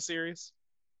seen in the series.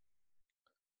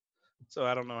 So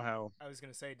I don't know how. I was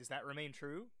gonna say, does that remain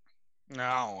true?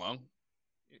 No,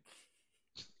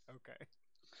 Okay.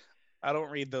 I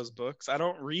don't read those books. I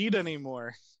don't read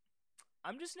anymore.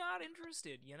 I'm just not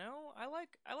interested. I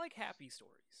like happy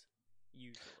stories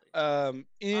usually. I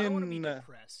I don't want to be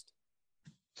depressed.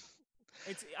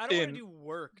 I don't want to do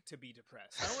work to be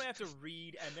depressed. I don't want to have to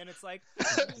read and then it's like,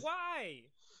 why?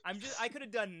 I could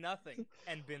have done nothing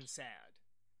and been sad.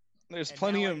 There's And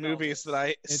plenty now of I know movies this. that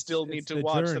I still need to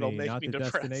watch journey, that'll make not me the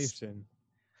depressed. destination.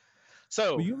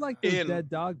 So Well, you like those in- dead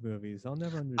dog movies. I'll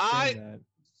never understand that.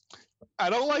 I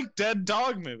don't like dead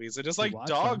dog movies. I just You like watch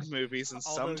dog them. movies, and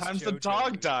All those sometimes the JoJo dog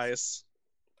movies. dies.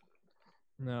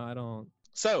 No, I don't.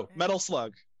 So, Metal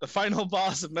Slug. The final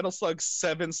boss of Metal Slug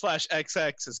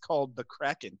 7/XX is called the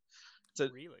Kraken. It's a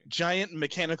Really? giant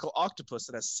mechanical octopus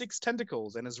that has 6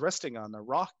 tentacles and is resting on a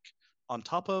rock on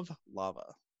top of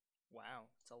lava. Wow,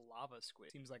 it's a lava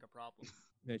squid. Seems like a problem.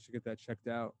 Yeah, you should get that checked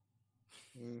out.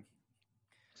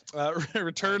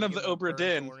 Return of the Obra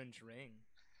Dinn. Orange ring.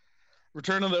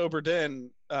 Return of the Obra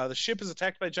Dinn. The ship is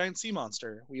attacked by a giant sea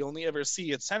monster. We only ever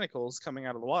see its tentacles coming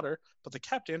out of the water, but the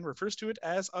captain refers to it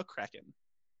as a kraken.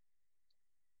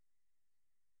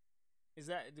 Is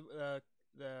that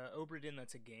the Obra Dinn?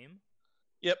 That's a game.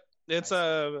 Yep, it's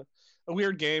a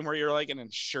weird game where you're like an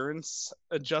insurance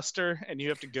adjuster, and you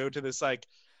have to go to this like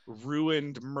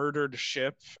ruined, murdered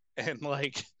ship, and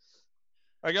like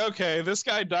okay, this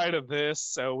guy died of this,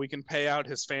 so we can pay out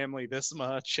his family this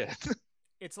much.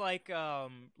 It's like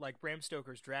Bram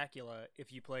Stoker's Dracula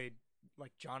if you played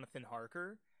like Jonathan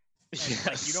Harker. And,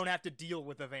 Yes, you don't have to deal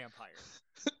with a vampire.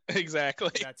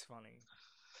 exactly. That's funny.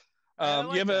 I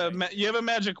like that You have a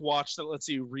magic watch that lets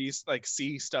you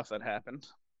see stuff that happened.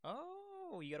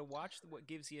 Oh, you gotta watch what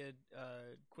gives you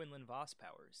Quinlan Voss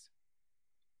powers,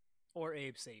 or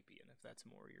Abe Sapien if that's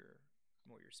more your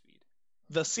speed.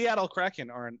 The Seattle Kraken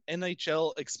are an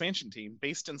NHL expansion team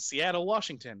based in Seattle,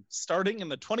 Washington, starting in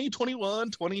the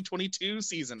 2021-2022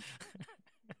 season.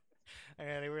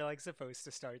 And they were like supposed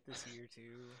to start this year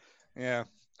too. Yeah.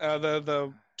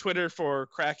 The Twitter for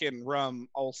Kraken Rum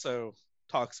also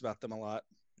talks about them a lot.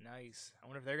 Nice. I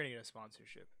wonder if they're gonna get a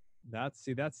sponsorship. That's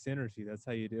synergy. That's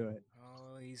how you do it.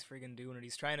 Oh, he's friggin' doing it.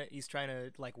 He's trying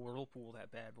to like whirlpool that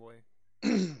bad boy.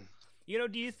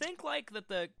 Do you think like that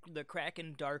the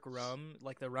Kraken Dark Rum,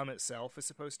 like the rum itself, is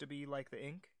supposed to be like the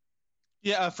ink?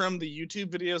 Yeah, from the YouTube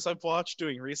videos I've watched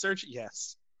doing research,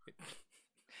 yes.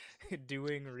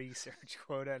 Doing research,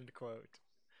 quote unquote.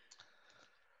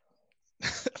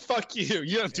 Fuck you.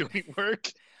 You don't do any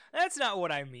work. That's not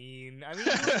what I mean. I mean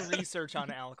doing research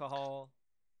on alcohol.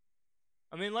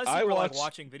 I mean, unless you I were like watched-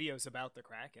 watching videos about the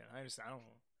Kraken. I don't know.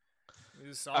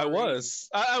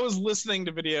 I was listening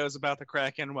to videos about the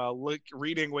Kraken while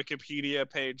reading Wikipedia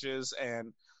pages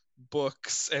and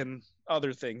books and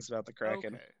other things about the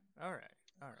Kraken. Okay. All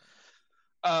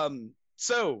right.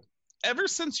 So ever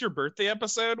since your birthday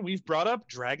episode, we've brought up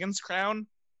Dragon's Crown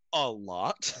a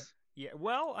lot. Yeah.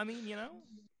 Well, I mean,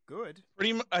 good.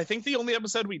 I think the only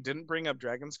episode we didn't bring up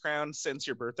Dragon's Crown since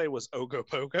your birthday was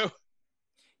Ogopogo.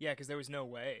 Yeah, because there was no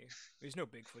way. There's no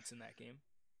Bigfoots in that game.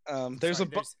 There's Sorry,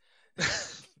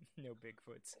 no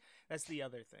Bigfoots. That's the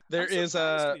other thing. There I'm is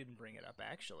surprised we didn't bring it up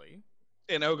actually.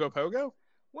 in Ogopogo.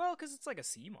 Well, because it's like a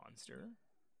sea monster.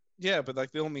 Yeah, but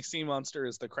like the only sea monster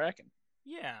is the Kraken.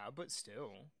 Yeah, but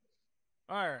still.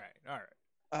 All right.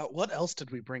 What else did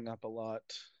we bring up a lot?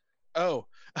 Oh,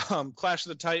 Clash of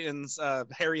the Titans,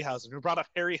 Harryhausen. We brought up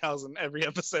Harryhausen every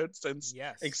episode since,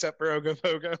 Yes. except for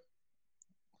Ogopogo.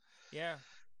 Yeah.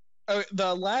 Oh,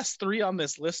 the last 3 on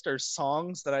this list are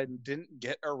songs that I didn't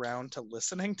get around to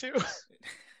listening to.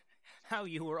 How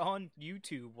you were on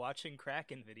YouTube watching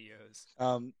Kraken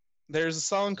videos. There's a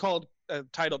song called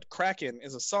titled "Kraken"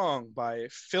 is a song by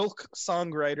Filk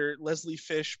songwriter Leslie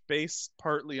Fish, based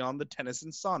partly on the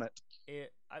Tennyson sonnet.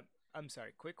 I'm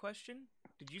sorry. Quick question: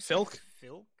 did you say Filk?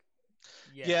 Filk?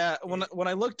 Yeah. When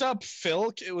I looked up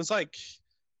Filk, it was like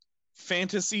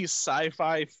fantasy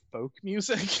sci-fi folk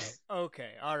music.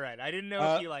 Okay, all right. I didn't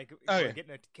know if you were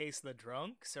getting a case of the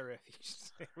drunks or if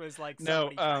it was like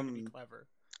somebody trying to be clever.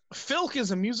 Filk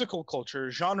is a musical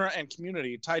culture, genre, and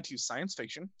community tied to science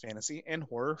fiction, fantasy, and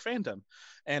horror fandom,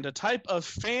 and a type of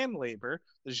fan labor.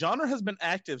 The genre has been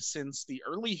active since the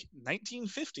early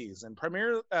 1950s and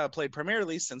played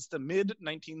primarily since the mid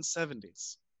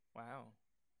 1970s. Wow.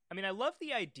 I mean, I love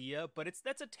the idea, but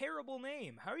that's a terrible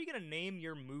name. How are you going to name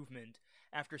your movement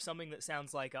after something that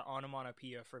sounds like an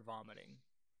onomatopoeia for vomiting?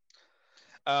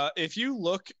 If you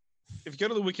go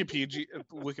to the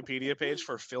Wikipedia page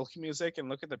for Filk music and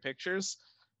look at the pictures,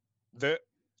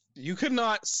 you could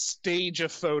not stage a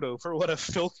photo for what a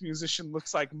Filk musician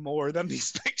looks like more than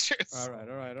these pictures. All right.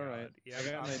 Yep, I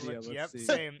got an idea. Let's see.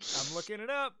 Same. I'm looking it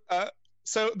up.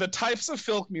 So the types of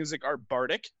Filk music are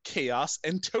bardic, chaos,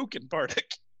 and token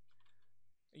bardic.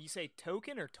 You say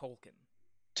token or Tolkien?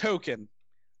 Token.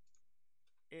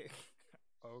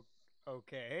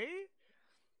 Okay.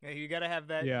 Yeah, you gotta have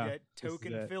that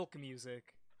token Filk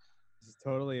music. This is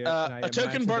totally it. A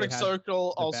token bardic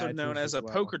circle, also known as a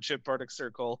poker chip bardic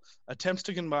circle, attempts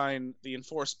to combine the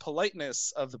enforced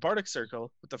politeness of the bardic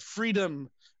circle with the freedom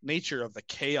nature of the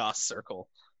chaos circle.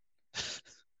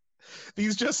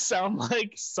 These just sound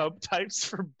like subtypes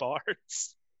for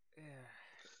bards.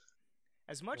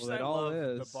 As much as I love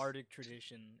the bardic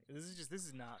tradition, this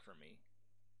is not for me.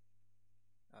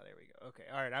 Oh, there we go. Okay,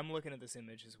 all right. I'm looking at this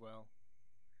image as well.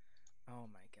 Oh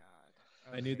my god!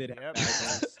 Okay, I knew they'd have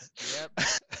Yep.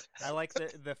 I like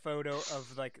the photo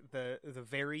of like the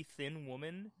very thin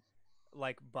woman,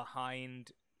 like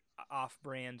behind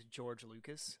off-brand George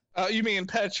Lucas. You mean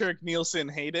Patrick Nielsen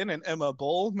Hayden and Emma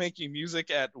Bull making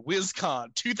music at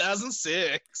WizCon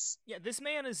 2006? Yeah, this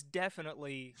man is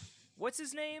definitely. What's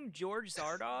his name? George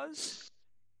Zardoz?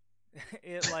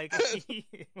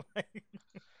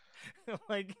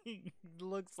 He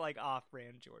looks like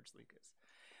off-brand George Lucas.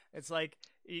 It's like,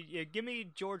 give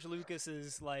me George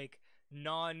Lucas's like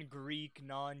non-Greek,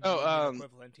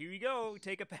 equivalent. Here you go.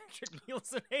 Take a Patrick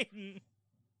Nielsen Hayden.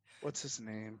 What's his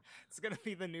name? It's gonna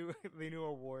be the new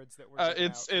awards that we're.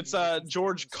 It's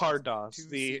George Cardos,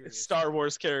 the Star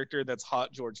Wars character that's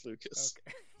hot George Lucas.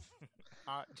 Okay.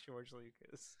 Hot George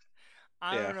Lucas.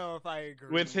 I don't know if I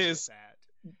agree with that.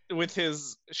 With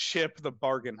his ship, the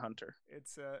Bargain Hunter.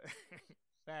 It's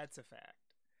that's a fact.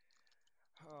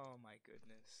 Oh my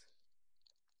goodness.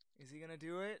 Is he gonna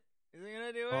do it?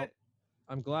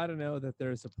 I'm glad to know that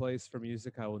there's a place for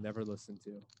music I will never listen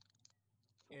to.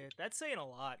 That's saying a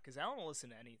lot, because I don't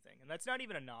listen to anything, and that's not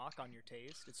even a knock on your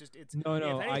taste. It's just it's no.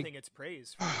 If anything, it's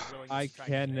praise for your willingness I to try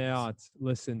cannot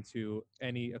listen to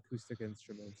any acoustic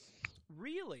instruments.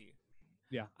 Really?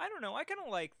 Yeah. I don't know. I kind of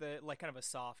like kind of a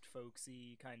soft,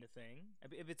 folksy kind of thing.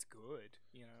 If it's good,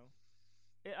 you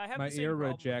know. I have my the same ear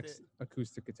problem rejects with it.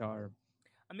 acoustic guitar.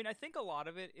 I mean, I think a lot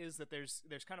of it is that there's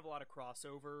kind of a lot of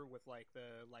crossover with like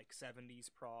the 70s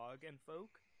prog and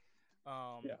folk.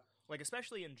 Yeah. Like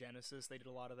especially in Genesis, they did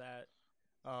a lot of that.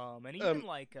 And even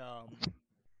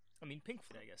I mean, Pink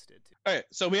Floyd, I guess, did too. All right,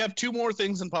 so we have two more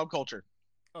things in pop culture.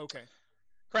 Okay.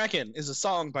 Kraken is a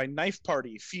song by Knife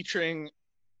Party featured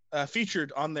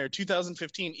on their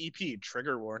 2015 EP,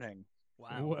 Trigger Warning.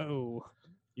 Wow. Whoa.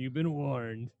 You've been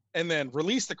warned. And then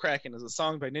Release the Kraken is a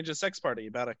song by Ninja Sex Party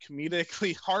about a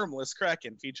comedically harmless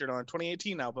Kraken featured on a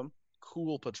 2018 album,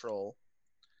 Cool Patrol.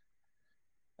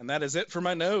 And that is it for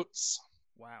my notes.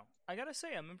 Wow. I gotta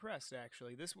say, I'm impressed,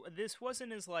 actually. This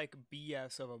wasn't as, like,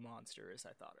 BS of a monster as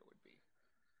I thought it would be.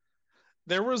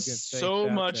 There was so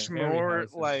much more,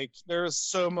 there was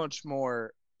so much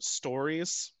more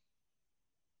stories.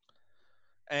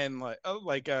 And,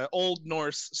 old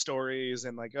Norse stories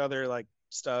and, other,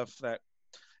 stuff that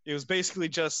it was basically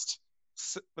just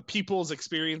the people's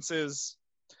experiences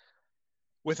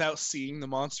without seeing the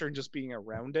monster and just being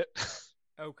around it.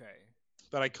 Okay.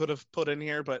 That I could have put in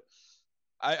here, but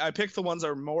I picked the ones that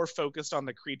are more focused on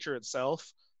the creature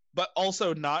itself, but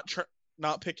also not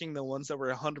picking the ones that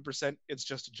were 100% it's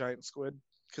just a giant squid,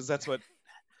 because that's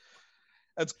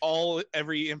all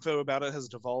every info about it has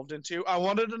devolved into. I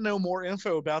wanted to know more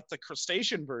info about the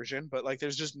crustacean version, but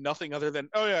there's just nothing other than,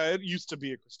 oh yeah, it used to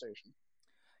be a crustacean.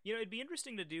 You know, it'd be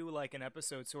interesting to do an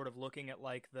episode sort of looking at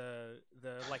the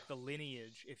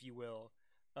lineage, if you will,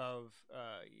 of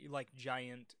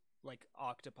giant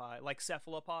octopi,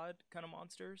 cephalopod kind of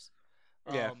monsters.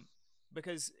 Yeah.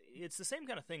 Because it's the same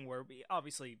kind of thing where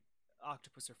obviously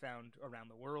octopus are found around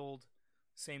the world.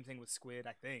 Same thing with squid,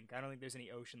 I think. I don't think there's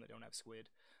any ocean that don't have squid.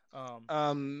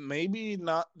 Maybe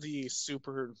not the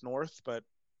super north, but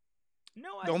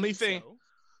no, I the only think thing so.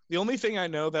 the only thing I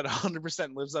know that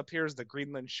 100% lives up here is the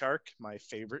Greenland shark, my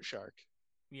favorite shark.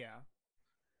 Yeah.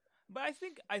 But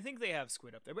I think they have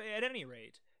squid up there. But at any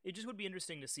rate, it just would be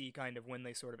interesting to see kind of when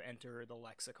they sort of enter the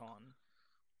lexicon.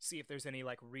 See if there's any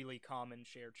like really common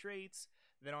shared traits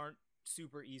that aren't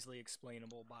super easily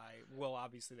explainable by, well,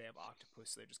 obviously they have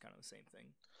octopus, so they're just kind of the same thing.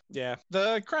 Yeah,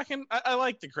 the Kraken, I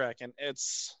like the Kraken.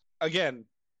 It's, again,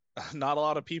 not a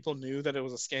lot of people knew that it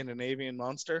was a Scandinavian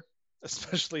monster,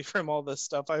 especially from all this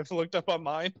stuff I've looked up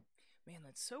online. Man,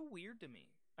 that's so weird to me.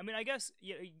 I mean, I guess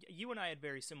you and I had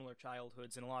very similar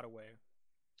childhoods in a lot of ways,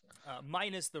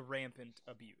 minus the rampant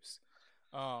abuse.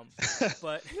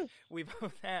 But we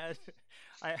both had.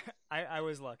 I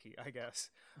was lucky, I guess.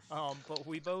 But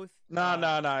we both.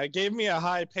 No. It gave me a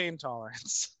high pain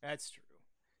tolerance. That's true,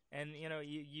 and you know,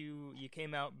 you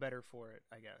came out better for it,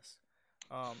 I guess.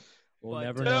 We'll but,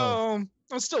 never know.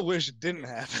 I still wish it didn't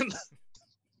happen.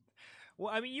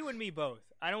 Well, I mean, you and me both.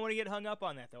 I don't want to get hung up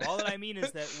on that, though. All that I mean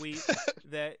is that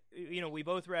we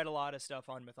both read a lot of stuff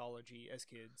on mythology as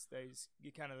kids.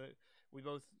 We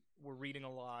both were reading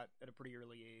a lot at a pretty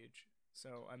early age.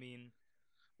 So, I mean,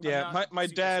 yeah, my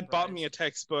dad bought me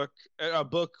a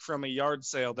book from a yard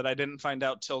sale that I didn't find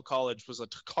out till college was a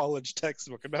college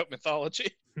textbook about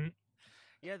mythology.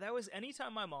 Yeah, that was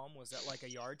anytime my mom was at like a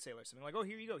yard sale or something. Like, oh,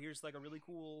 here you go. Here's like a really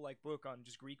cool like book on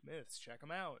just Greek myths. Check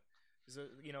them out. There's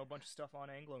a bunch of stuff on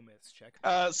Anglo myths. Check.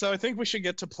 So I think we should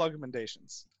get to plug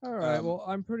recommendations. All right. Well,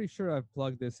 I'm pretty sure I've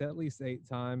plugged this at least 8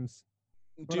 times.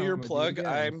 Do your plug.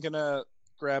 I'm gonna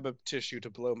grab a tissue to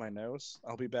blow my nose.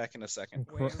 I'll be back in a second.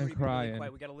 And crying. Really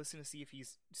we gotta listen to see if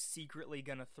he's secretly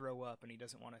gonna throw up and he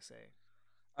doesn't want to say.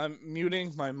 I'm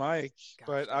muting my mic,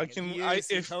 but I can.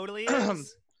 He totally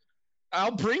is.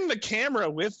 I'll bring the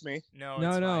camera with me. No.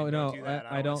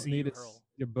 I don't need it.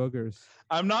 Your boogers.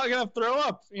 I'm not gonna throw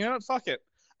up. You know what? Fuck it.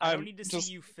 I don't need to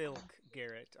see you filk,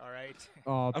 Garrett. All right.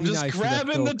 Oh, I'm just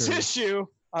grabbing the tissue.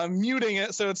 I'm muting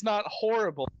it so it's not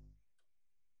horrible.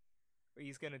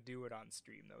 He's gonna do it on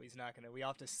stream though. He's not gonna. We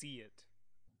have to see it.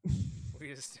 We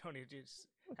just don't need to just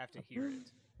have to hear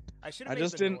it. I should have made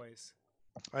the noise.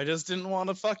 I just didn't want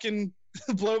to fucking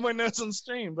blow my nose on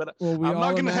stream, but I'm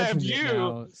not gonna have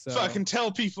you fucking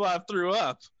tell people I threw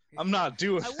up. I'm not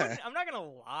doing that. I'm not gonna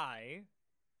lie.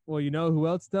 Well, you know who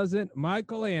else doesn't?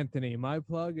 Michael Anthony. My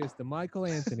plug is the Michael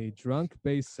Anthony drunk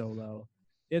bass solo.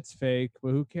 It's fake,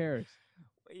 but who cares?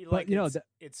 Like,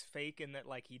 it's fake in that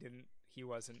like he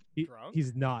wasn't drunk.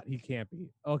 He's not. He can't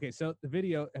be. Okay, so the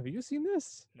video. Have you seen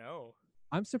this? No.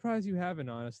 I'm surprised you haven't.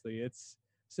 Honestly,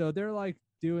 so they're like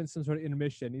doing some sort of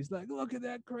intermission. He's like, "Look at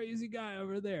that crazy guy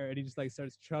over there," and he just like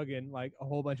starts chugging like a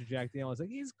whole bunch of Jack Daniels. Like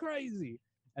he's crazy.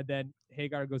 And then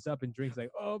Hagar goes up and drinks like,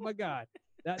 "Oh my god,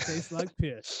 that tastes like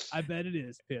piss. I bet it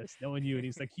is piss." Knowing you, and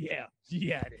he's like, "Yeah,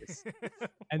 it is."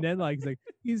 And then like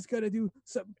he's gonna do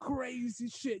some crazy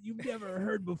shit you've never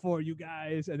heard before, you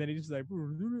guys. And then he's just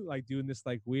like doing this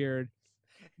like weird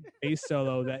bass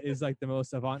solo that is like the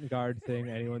most avant-garde thing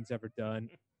anyone's ever done.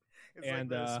 It's like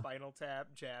the Spinal Tap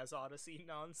Jazz Odyssey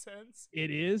nonsense.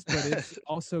 It is, but it's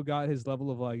also got his level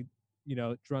of like,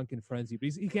 drunken frenzy.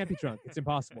 But he can't be drunk. It's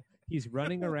impossible. He's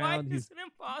running around. Why is it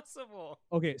impossible?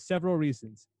 Okay, several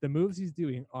reasons. The moves he's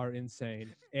doing are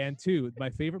insane. And 2, my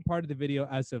favorite part of the video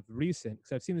as of recent,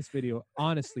 because I've seen this video,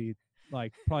 honestly,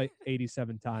 like probably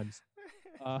 87 times.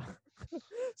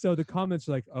 So the comments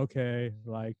are like, okay,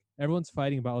 like everyone's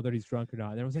fighting about whether he's drunk or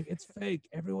not. And everyone's like, it's fake.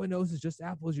 Everyone knows it's just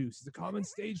apple juice. It's a common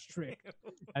stage trick.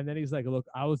 And then he's like, look,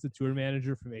 I was the tour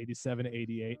manager from 87 to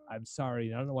 88. I'm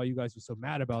sorry. I don't know why you guys are so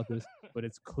mad about this, but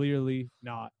it's clearly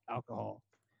not alcohol.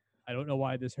 I don't know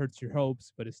why this hurts your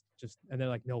hopes, but it's just, and they're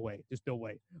like, no way, just no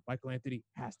way. Michael Anthony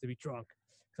has to be drunk.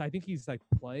 Because I think he's like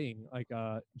playing like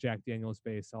Jack Daniels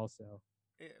bass also.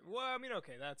 Well, I mean,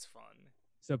 okay, that's fun.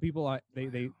 So people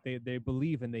they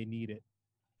believe and they need it.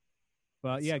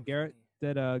 But that's Garrett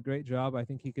did a great job. I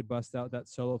think he could bust out that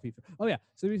solo feature. Oh yeah.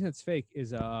 So the reason it's fake is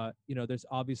there's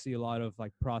obviously a lot of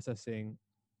like processing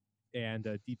and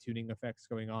detuning effects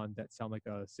going on that sound like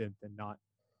a synth and not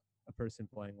a person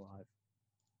playing live.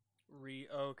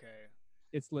 Okay.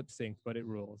 It's lip synced, but it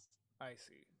rules. I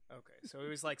see. Okay. So it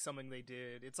was like something they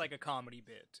did. It's like a comedy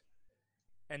bit.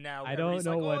 And now I don't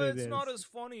know what it is. It's not as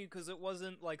funny because it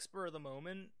wasn't like spur of the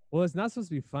moment. Well, it's not supposed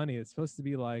to be funny. It's supposed to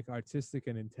be like artistic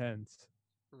and intense.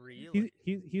 Really?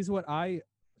 He's what I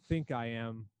think I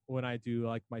am when I do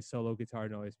like my solo guitar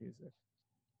noise music.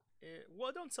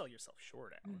 Well, don't sell yourself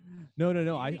short, Alan. No.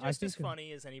 You're just as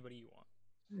funny as anybody you want.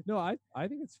 No, I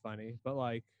think it's funny, but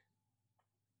like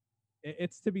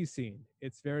it's to be seen.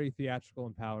 It's very theatrical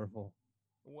and powerful.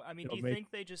 I mean, do you think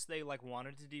they like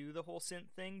wanted to do the whole synth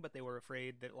thing, but they were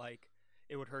afraid that like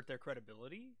it would hurt their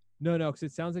credibility? No, because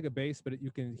it sounds like a bass, but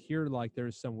you can hear like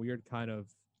there's some weird kind of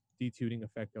detuning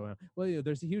effect going on. Well,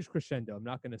 there's a huge crescendo. I'm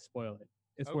not going to spoil it.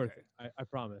 It's worth it. I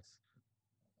promise.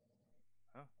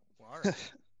 Oh, well, all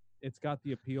right. It's got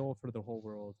the appeal for the whole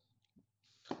world.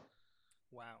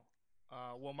 Wow.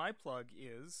 Well, my plug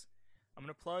is I'm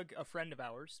gonna plug a friend of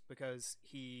ours because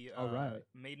he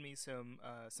made me some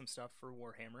stuff for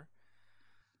Warhammer.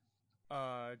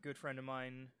 Good friend of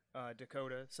mine,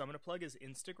 Dakota. So I'm gonna plug his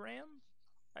Instagram,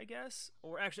 I guess,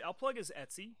 or actually I'll plug his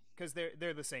Etsy because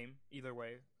they're the same either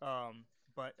way.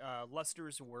 But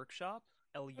Luster's Workshop.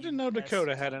 I didn't know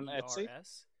Dakota had an Etsy.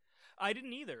 I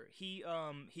didn't either. He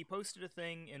posted a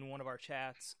thing in one of our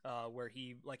chats where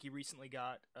he recently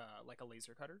got like a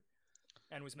laser cutter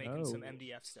and was making some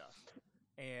MDF stuff.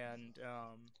 And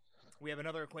we have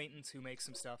another acquaintance who makes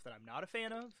some stuff that I'm not a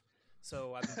fan of.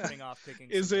 So I've been putting off picking.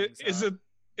 Is it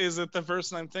the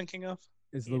person I'm thinking of?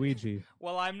 Is Luigi?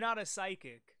 Well, I'm not a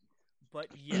psychic, but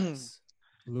yes,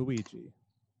 Luigi.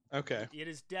 Okay. It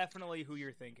is definitely who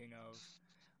you're thinking of.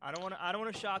 I don't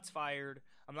want shots fired.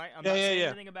 I'm not saying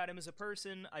anything about him as a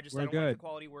person. I don't like the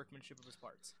quality workmanship of his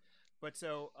parts. But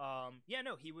so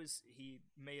he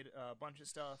made a bunch of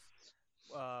stuff.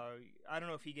 I don't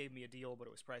know if he gave me a deal, but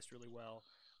it was priced really well.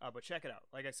 But check it out.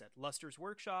 Like I said, Luster's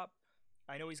Workshop.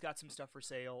 I know he's got some stuff for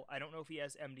sale. I don't know if he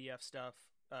has MDF stuff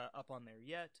up on there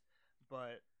yet,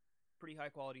 but pretty high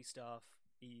quality stuff.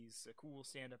 He's a cool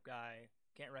stand-up guy.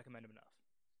 Can't recommend him enough.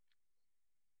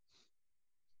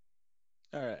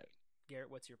 All right. Garrett,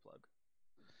 what's your plug?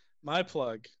 My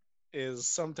plug is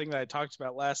something that I talked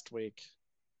about last week.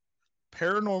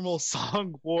 Paranormal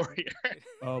Song Warrior.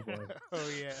 Oh, boy. Oh,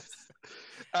 yes.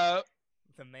 The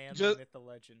man, the myth, the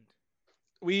legend.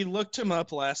 We looked him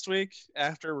up last week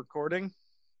after recording.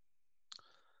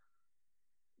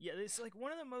 Yeah, it's like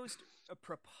one of the most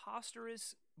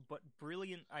preposterous but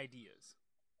brilliant ideas.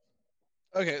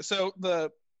 Okay, so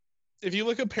if you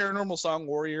look at Paranormal Song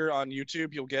Warrior on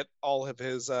YouTube, you'll get all of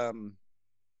his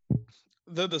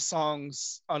the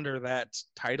songs under that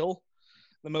title.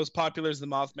 The most popular is the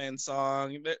Mothman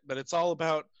song, but it's all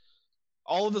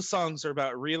of the songs are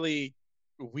about really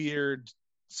weird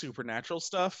supernatural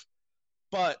stuff.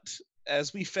 But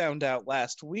as we found out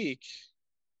last week,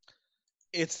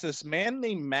 it's this man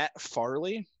named Matt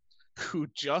Farley who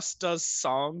just does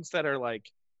songs that are like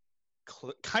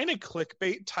kind of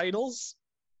clickbait titles.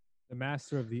 The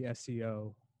master of the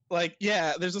SEO. Like,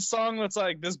 yeah, there's a song that's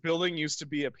like, this building used to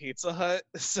be a Pizza Hut.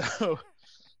 So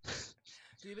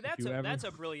dude, but that's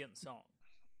a brilliant song.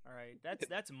 All right,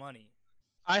 that's money.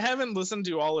 I haven't listened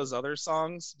to all his other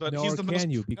songs, but he's the most.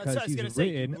 You because he's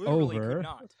written over.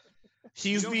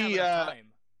 He's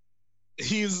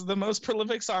he's the most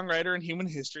prolific songwriter in human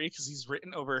history because he's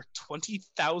written over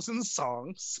 20,000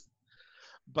 songs.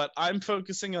 But I'm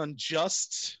focusing on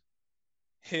just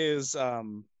his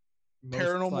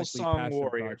Paranormal Song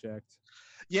Warrior project.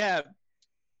 Yeah,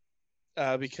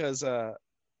 because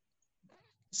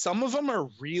some of them are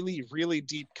really, really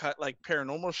deep cut, like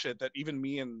paranormal shit that even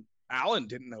me and Alan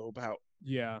didn't know about.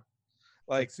 Yeah,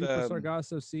 like Super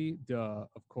Sargasso Sea, duh,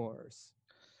 of course.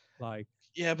 Like,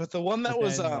 yeah, but the one that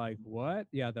was like what?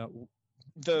 Yeah,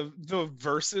 the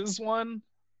Versus one.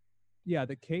 Yeah,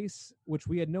 the case which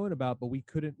we had known about, but we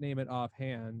couldn't name it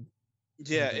offhand.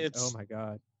 Yeah, it's oh my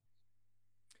god.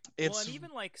 And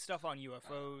even like stuff on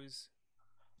UFOs.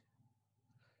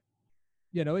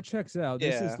 Yeah, no, it checks out.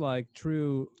 This is like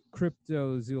true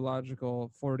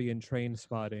cryptozoological Freudian train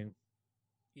spotting.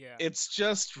 Yeah. It's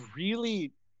just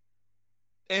really,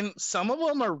 and some of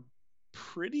them are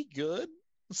pretty good.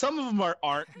 Some of them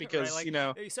aren't because, right, like, you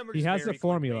know. He has the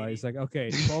formula. He's like, okay,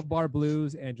 12-bar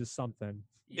blues and just something.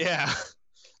 Yeah.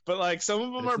 But like some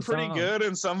of them are pretty good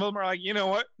and some of them are like, you know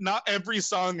what? Not every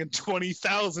song in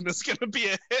 20,000 is going to be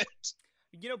a hit.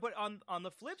 You know, but on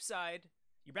the flip side,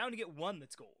 you're bound to get one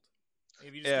that's gold.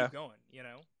 If you just keep going, you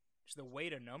know? Just the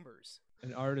weight of numbers.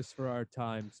 An artist for our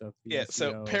time. So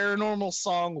so Paranormal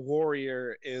Song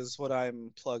Warrior is what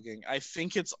I'm plugging. I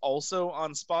think it's also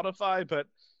on Spotify, but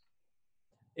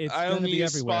I only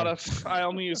use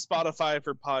Spotify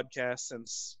for podcasts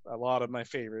since a lot of my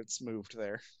favorites moved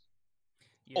there.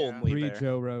 Yeah. Only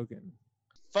Joe Rogan.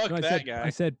 Fuck that guy. I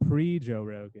said pre-Joe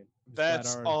Rogan.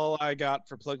 That's all I got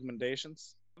for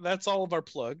plugmentations. That's all of our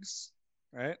plugs,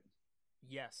 right?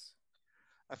 Yes.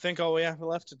 I think all we have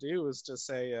left to do is to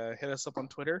say hit us up on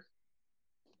Twitter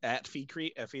at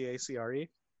Feacre, Feacre.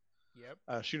 Yep.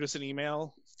 Shoot us an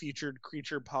email,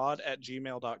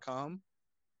 featuredcreaturepod@gmail.com.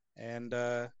 And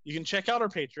you can check out our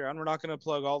Patreon. We're not going to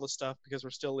plug all the stuff because we're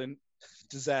still in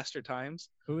disaster times.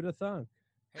 Who would have thunk?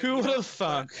 Hey, Who would have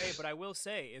thunk? But I will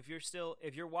say, if you're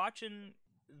watching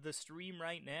the stream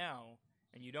right now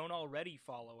and you don't already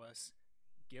follow us,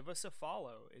 give us a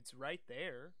follow. It's right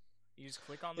there. You just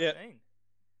click on the thing.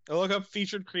 Look up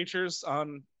Featured Creatures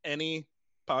on any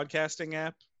podcasting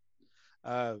app.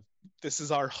 This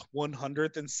is our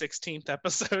 116th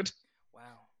episode.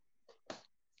 Wow.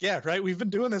 Yeah, right? We've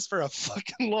been doing this for a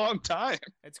fucking long time.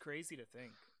 It's crazy to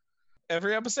think.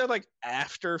 Every episode, like,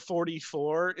 after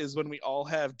 44 is when we all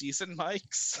have decent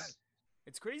mics.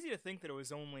 It's crazy to think that it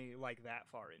was only, like, that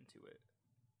far into it.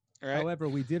 Right? However,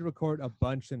 we did record a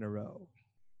bunch in a row.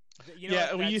 You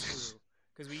know what? That's true.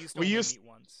 Because we used to only meet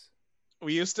once.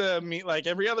 We used to meet, like,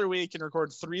 every other week and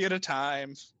record 3 at a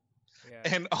time. Yeah.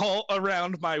 And all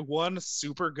around my one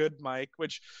super good mic,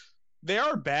 which they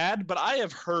are bad, but I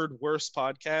have heard worse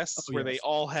podcasts where they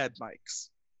all had mics.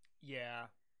 Yeah.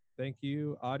 Thank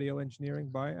you, Audio Engineering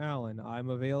by Alan. I'm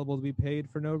available to be paid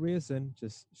for no reason.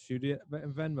 Just shoot it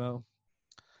in Venmo.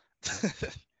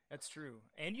 That's true.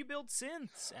 And you build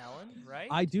synths, Alan, right?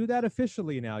 I do that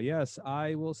officially now. Yes,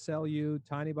 I will sell you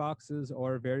tiny boxes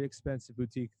or very expensive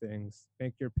boutique things.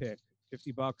 Make your pick.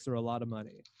 $50 or a lot of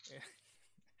money. Yeah.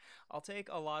 I'll take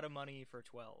a lot of money for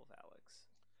 12,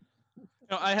 Alex.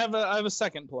 No, I have a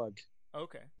second plug.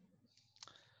 Okay.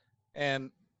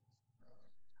 And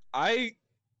I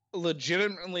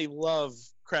legitimately love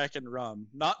Kraken rum,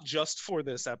 not just for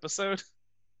this episode.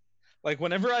 Like,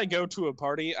 whenever I go to a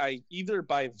party, I either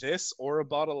buy this or a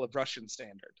bottle of Russian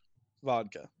Standard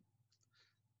vodka.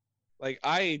 Like,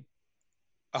 I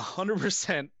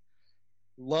 100%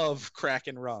 love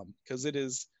Kraken rum because it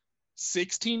is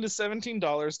 $16 to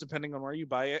 $17 depending on where you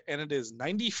buy it, and it is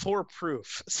 94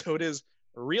 proof, so it is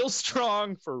real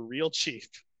strong for real cheap.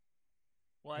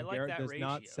 Well, I like Garrett that does ratio.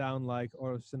 not sound like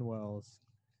Orson Welles.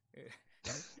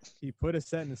 He put a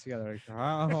sentence together.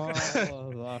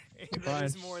 Like,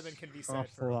 There's more than can be said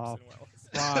for Orson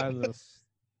Welles.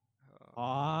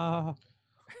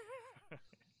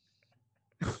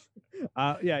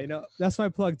 Yeah, you know, that's my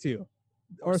plug too.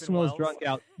 Orson Welles drunk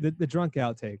out. The drunk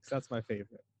outtakes. That's my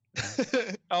favorite.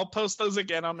 I'll post those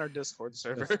again on our Discord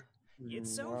server.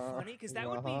 It's so funny because that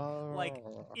would be like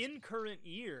in current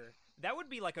year. That would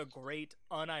be like a great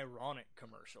unironic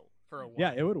commercial for a wine.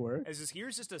 Yeah, it would work. As just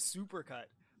here's just a supercut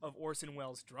of Orson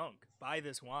Welles drunk. Buy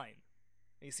this wine.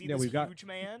 And you see this huge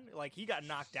man? Like, he got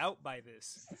knocked out by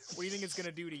this. What do you think it's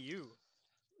gonna do to you?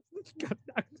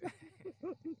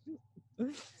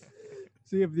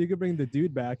 See, if you could bring the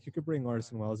dude back, you could bring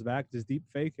Orson Welles back. Just deep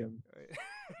fake him.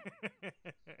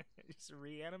 Just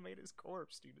reanimate his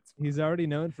corpse, dude. He's already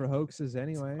known for hoaxes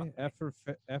anyway. F for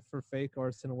fake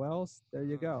Orson Welles. There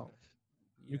you go.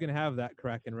 You can have that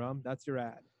Kraken rum. That's your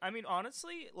ad. I mean,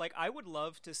 honestly, like, I would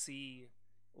love to see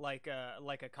like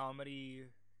a comedy,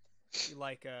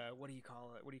 like what do you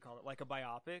call it? Like a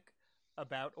biopic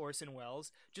about Orson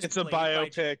Welles. Just it's a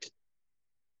biopic.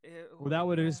 Well, that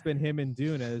would have just been him and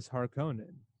Dune as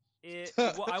Harkonnen.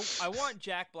 Well, I want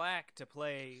Jack Black to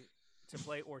play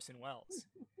Orson Welles.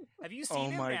 Have you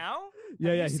seen him now?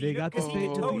 Yeah, they got the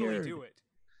beard. Totally do it.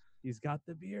 He's got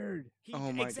the beard.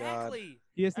 Exactly. God.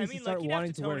 He has to start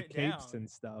wanting to wear capes and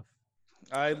stuff.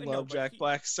 I love Jack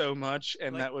Black so much,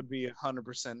 and that would be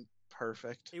 100%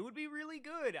 perfect. It would be really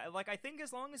good. Like, I think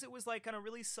as long as it was like kind of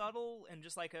really subtle and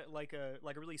just like a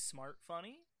really smart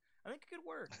funny, I think it could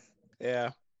work.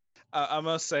 Yeah. I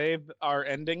must say our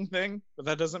ending thing, but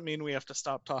that doesn't mean we have to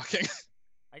stop talking.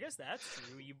 I guess that's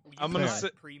true. You I'm gonna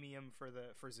premium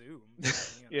for Zoom.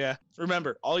 Yeah.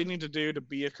 Remember, all you need to do to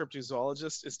be a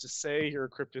cryptozoologist is to say you're a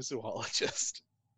cryptozoologist.